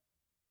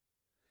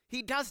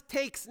 He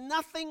takes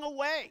nothing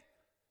away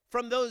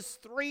from those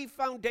three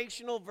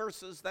foundational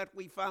verses that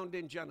we found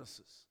in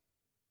Genesis.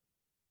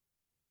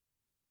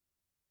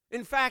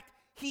 In fact,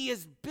 he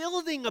is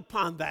building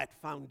upon that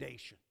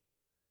foundation.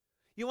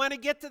 You want to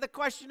get to the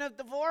question of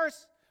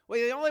divorce?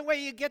 Well, the only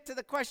way you get to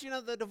the question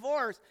of the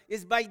divorce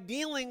is by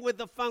dealing with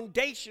the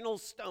foundational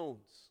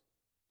stones.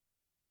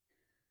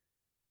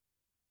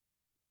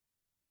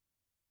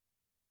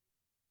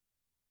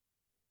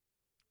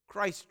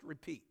 Christ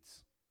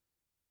repeats.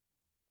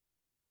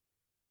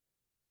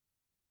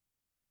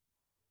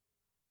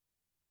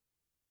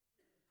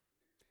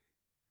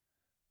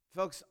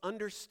 Folks,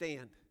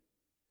 understand,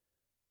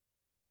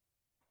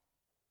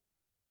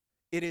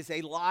 it is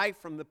a lie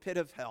from the pit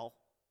of hell.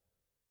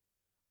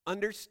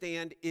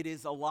 Understand, it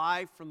is a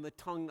lie from the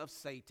tongue of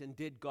Satan.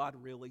 Did God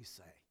really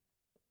say?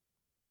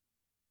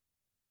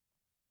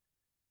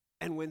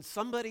 And when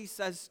somebody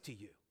says to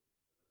you,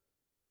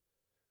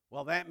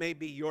 well, that may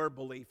be your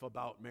belief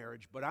about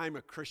marriage, but I'm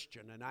a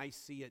Christian and I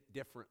see it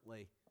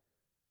differently.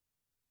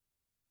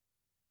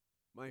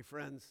 My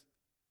friends,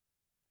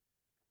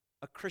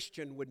 a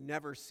Christian would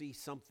never see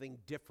something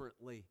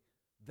differently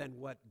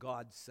than what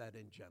God said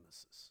in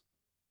Genesis.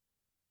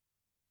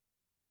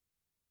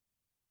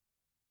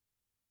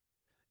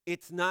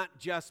 It's not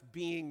just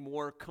being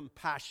more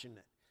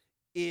compassionate.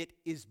 It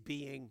is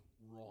being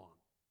wrong.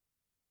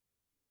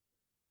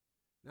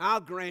 Now,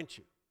 I'll grant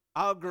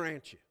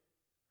you,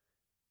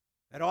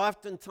 that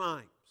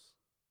oftentimes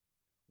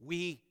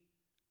we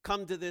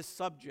come to this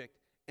subject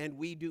and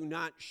we do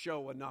not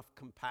show enough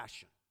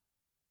compassion.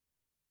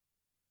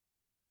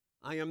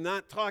 I am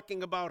not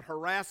talking about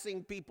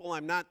harassing people.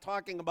 I'm not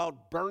talking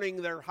about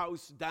burning their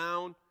house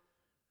down.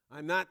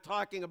 I'm not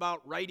talking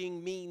about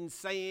writing mean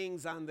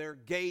sayings on their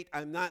gate.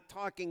 I'm not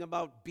talking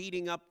about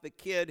beating up the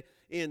kid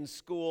in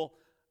school.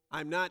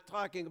 I'm not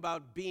talking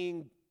about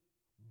being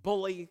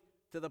bully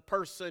to the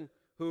person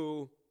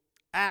who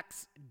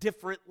acts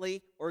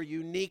differently or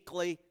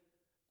uniquely.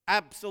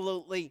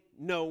 Absolutely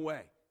no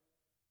way.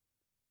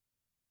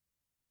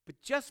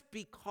 But just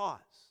because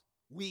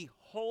we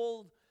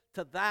hold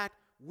to that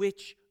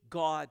which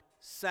God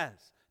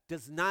says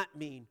does not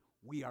mean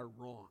we are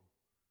wrong.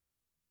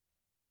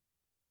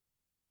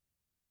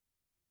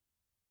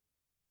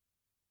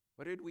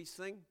 What did we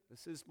sing?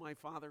 This is my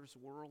Father's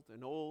world,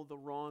 and oh, the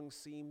wrong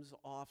seems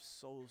off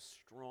so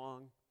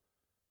strong.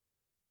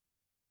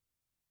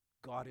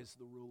 God is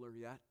the ruler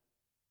yet.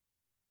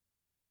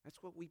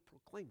 That's what we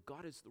proclaim.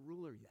 God is the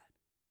ruler yet.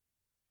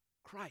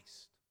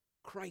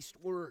 Christ's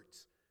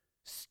words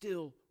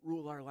still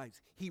rule our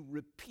lives. He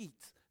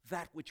repeats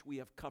that which we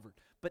have covered.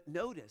 But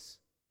notice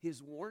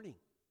his warning.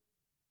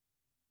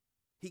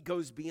 He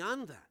goes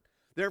beyond that.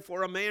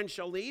 Therefore, a man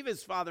shall leave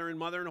his father and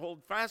mother and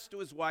hold fast to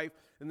his wife,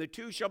 and the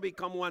two shall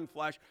become one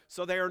flesh.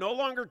 So they are no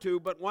longer two,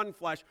 but one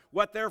flesh.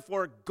 What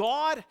therefore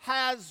God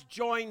has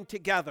joined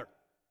together,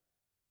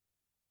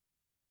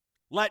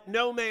 let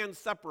no man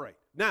separate.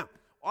 Now,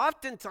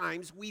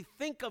 oftentimes we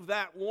think of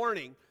that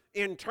warning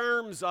in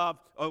terms of,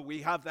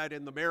 we have that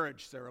in the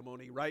marriage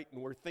ceremony, right?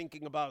 And we're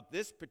thinking about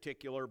this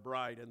particular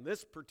bride and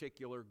this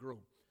particular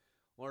groom.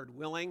 Lord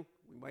willing,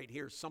 we might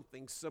hear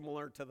something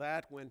similar to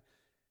that when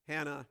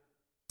Hannah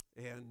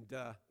and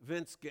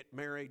Vince get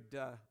married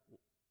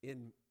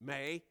in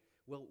May.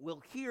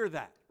 We'll hear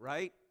that,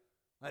 right?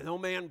 Let no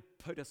man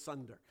put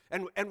asunder.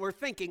 And we're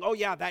thinking, oh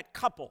yeah, that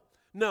couple.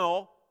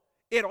 No,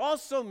 it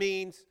also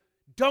means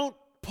don't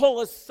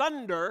pull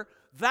asunder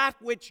that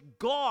which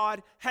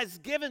God has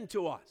given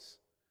to us.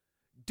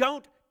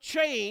 Don't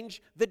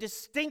change the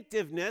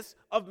distinctiveness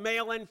of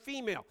male and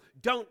female.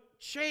 Don't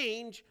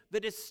change the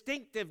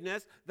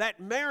distinctiveness that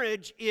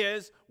marriage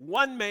is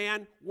one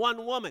man,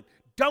 one woman.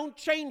 Don't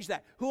change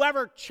that.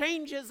 Whoever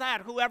changes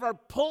that, whoever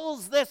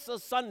pulls this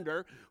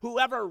asunder,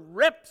 whoever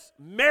rips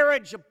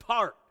marriage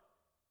apart,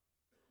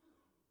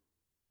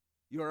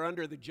 you are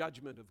under the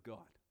judgment of God.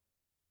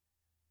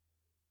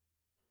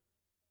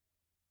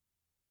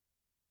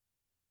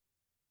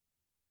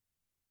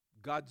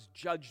 God's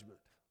judgment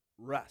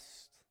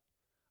rests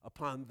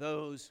upon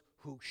those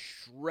who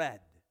shred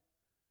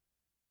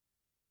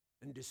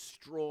and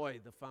destroy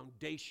the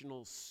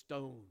foundational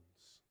stones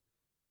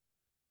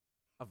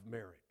of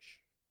marriage.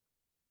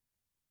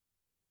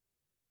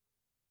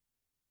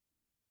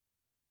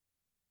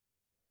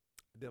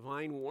 A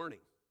divine warning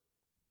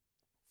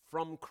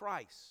from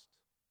Christ.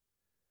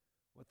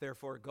 What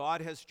therefore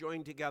God has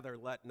joined together,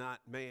 let not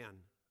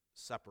man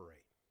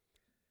separate.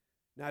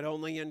 Not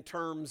only in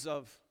terms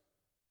of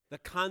the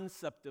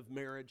concept of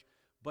marriage,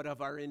 but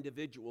of our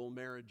individual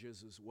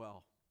marriages as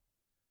well.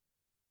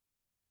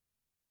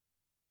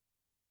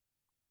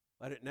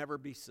 Let it never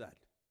be said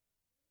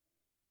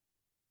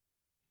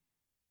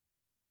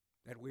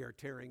that we are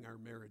tearing our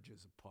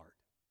marriages apart.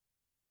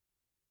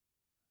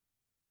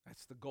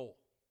 That's the goal.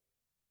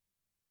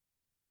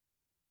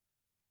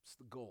 It's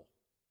the goal.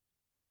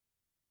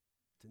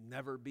 To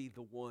never be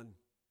the one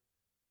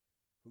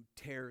who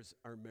tears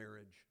our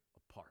marriage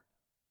apart.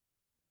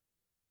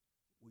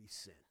 We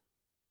sin.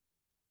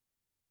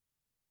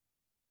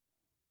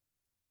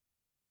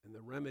 And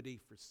the remedy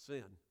for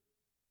sin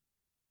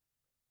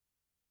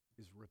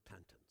is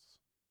repentance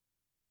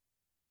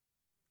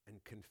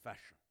and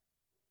confession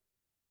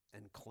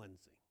and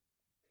cleansing.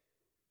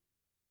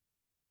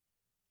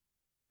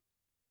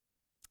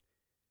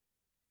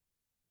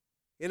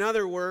 In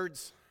other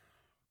words,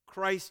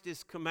 Christ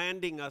is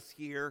commanding us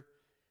here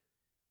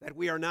that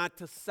we are not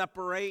to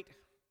separate.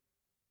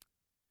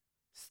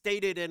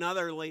 Stated in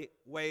another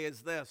way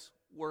is this: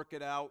 work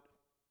it out.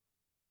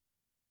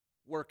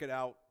 Work it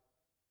out.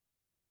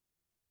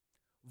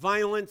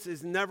 Violence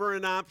is never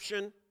an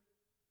option.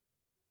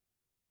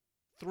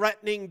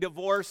 Threatening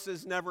divorce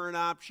is never an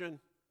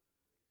option.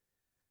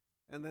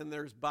 And then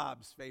there's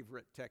Bob's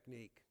favorite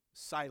technique: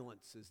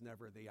 silence is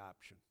never the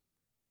option.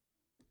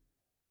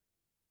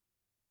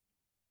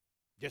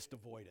 Just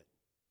avoid it.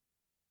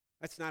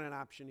 That's not an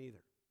option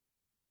either.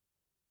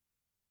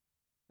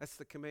 That's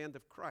the command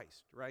of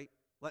Christ, right?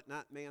 Let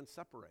not man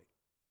separate.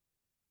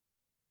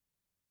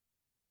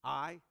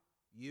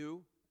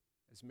 You,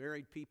 as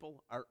married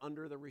people, are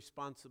under the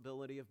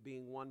responsibility of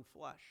being one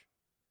flesh.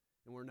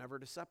 And we're never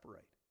to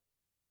separate.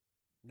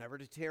 Never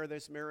to tear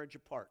this marriage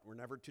apart. We're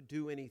never to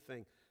do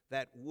anything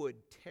that would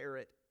tear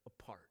it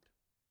apart.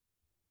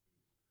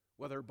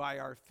 Whether by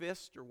our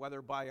fist or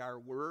whether by our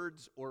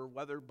words or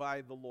whether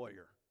by the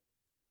lawyer.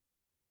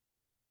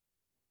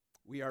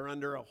 We are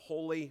under a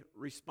holy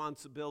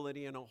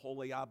responsibility and a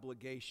holy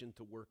obligation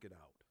to work it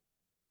out.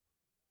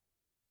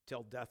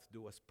 Till death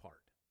do us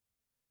part.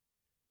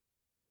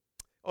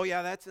 Oh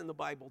yeah, that's in the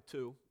Bible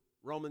too.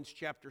 Romans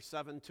chapter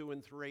 7, 2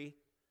 and 3.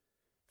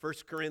 1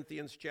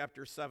 Corinthians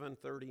chapter 7,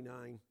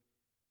 39.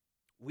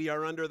 We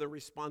are under the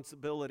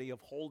responsibility of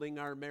holding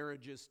our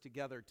marriages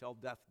together till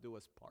death do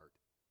us part.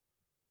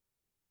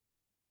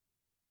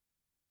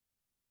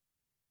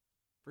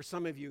 For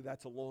some of you,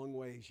 that's a long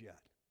ways yet.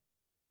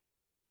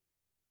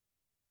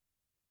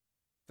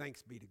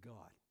 Thanks be to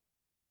God.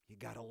 You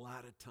got a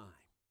lot of time.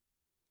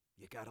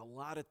 You got a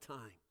lot of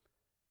time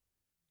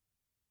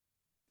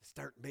to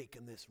start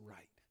making this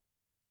right.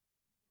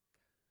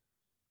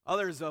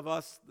 Others of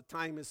us, the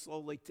time is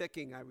slowly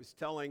ticking. I was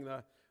telling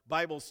the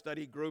Bible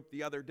study group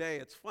the other day,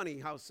 it's funny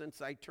how since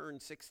I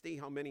turned 60,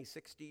 how many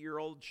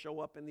 60-year-olds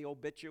show up in the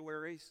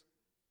obituaries?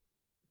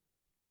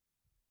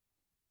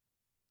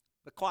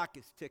 The clock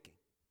is ticking.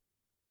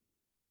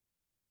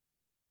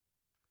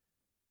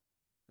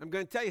 I'm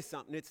going to tell you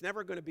something. It's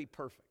never going to be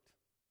perfect.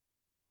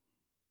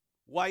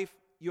 Wife,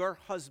 your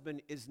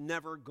husband is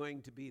never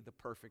going to be the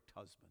perfect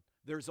husband.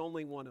 There's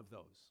only one of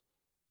those.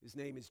 His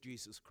name is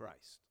Jesus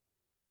Christ.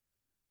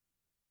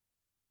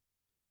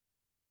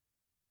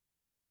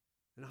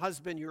 And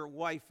husband, your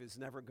wife is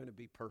never going to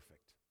be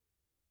perfect.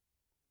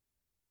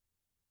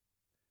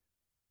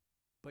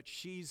 But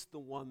she's the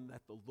one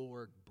that the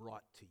Lord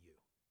brought to you.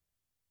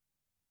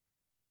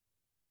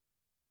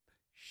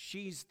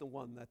 She's the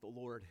one that the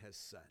Lord has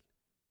said,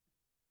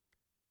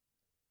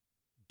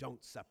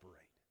 don't separate.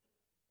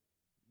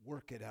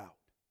 Work it out.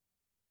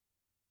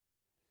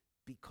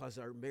 Because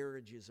our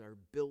marriages are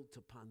built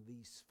upon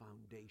these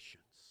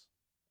foundations.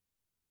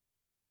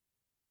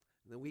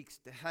 In the weeks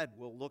ahead,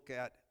 we'll look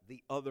at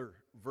the other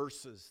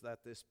verses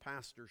that this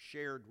pastor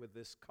shared with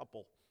this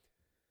couple.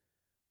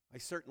 I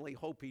certainly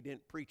hope he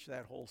didn't preach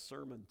that whole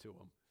sermon to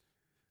them.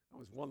 It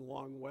was one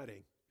long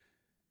wedding.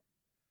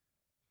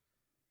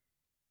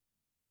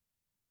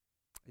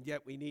 And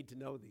yet we need to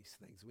know these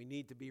things. We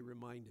need to be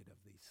reminded of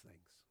these things.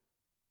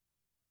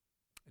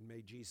 And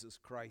may Jesus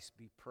Christ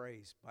be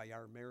praised by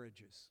our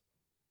marriages.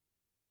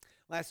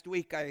 Last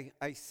week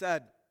I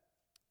said,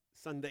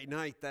 Sunday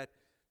night, that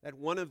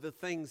one of the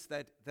things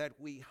that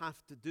we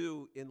have to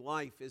do in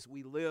life is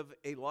we live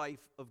a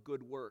life of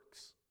good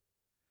works.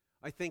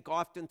 I think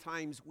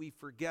oftentimes we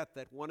forget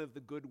that one of the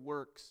good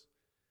works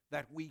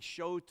that we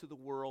show to the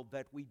world,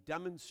 that we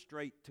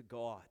demonstrate to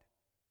God,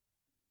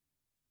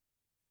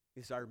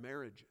 is our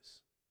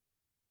marriages.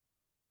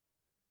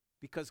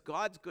 Because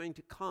God's going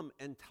to come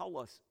and tell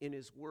us in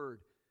His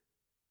Word,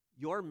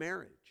 your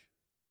marriage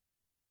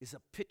is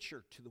a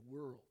picture to the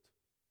world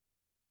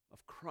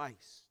of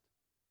Christ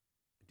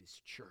and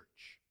His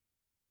church.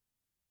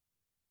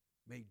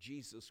 May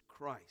Jesus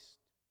Christ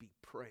be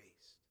praised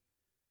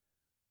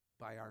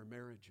by our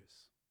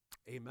marriages.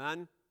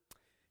 Amen.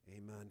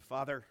 Amen.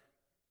 Father,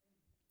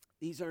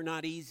 these are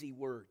not easy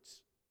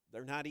words.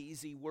 They're not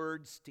easy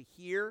words to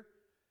hear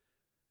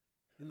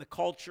in the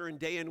culture and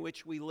day in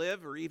which we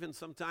live, or even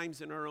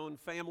sometimes in our own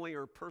family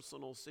or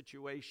personal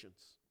situations.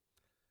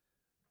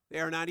 They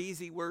are not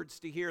easy words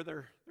to hear.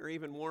 They're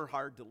even more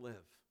hard to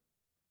live.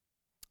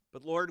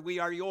 But Lord, we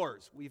are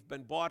yours. We've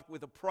been bought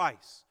with a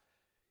price.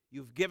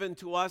 You've given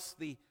to us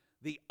the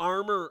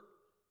armor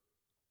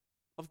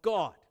of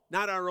God,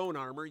 not our own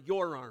armor,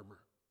 your armor.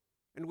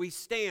 And we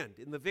stand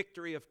in the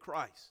victory of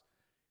Christ.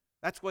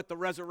 That's what the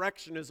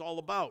resurrection is all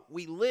about.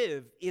 We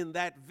live in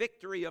that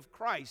victory of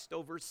Christ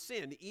over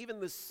sin,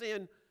 even the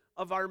sin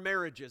of our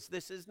marriages.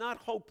 This is not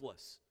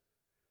hopeless.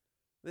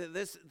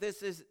 This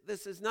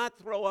is not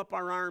throw up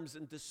our arms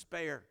in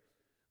despair.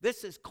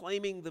 This is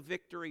claiming the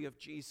victory of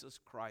Jesus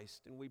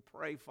Christ. And we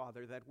pray,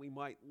 Father, that we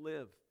might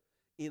live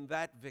in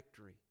that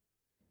victory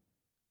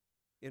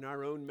in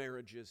our own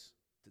marriages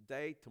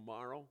today,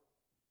 tomorrow,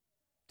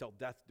 till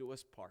death do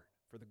us part,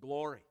 for the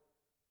glory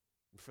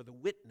and for the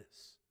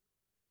witness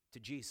to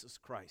Jesus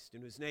Christ,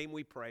 in whose name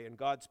we pray, and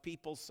God's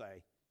people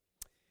say,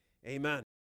 amen.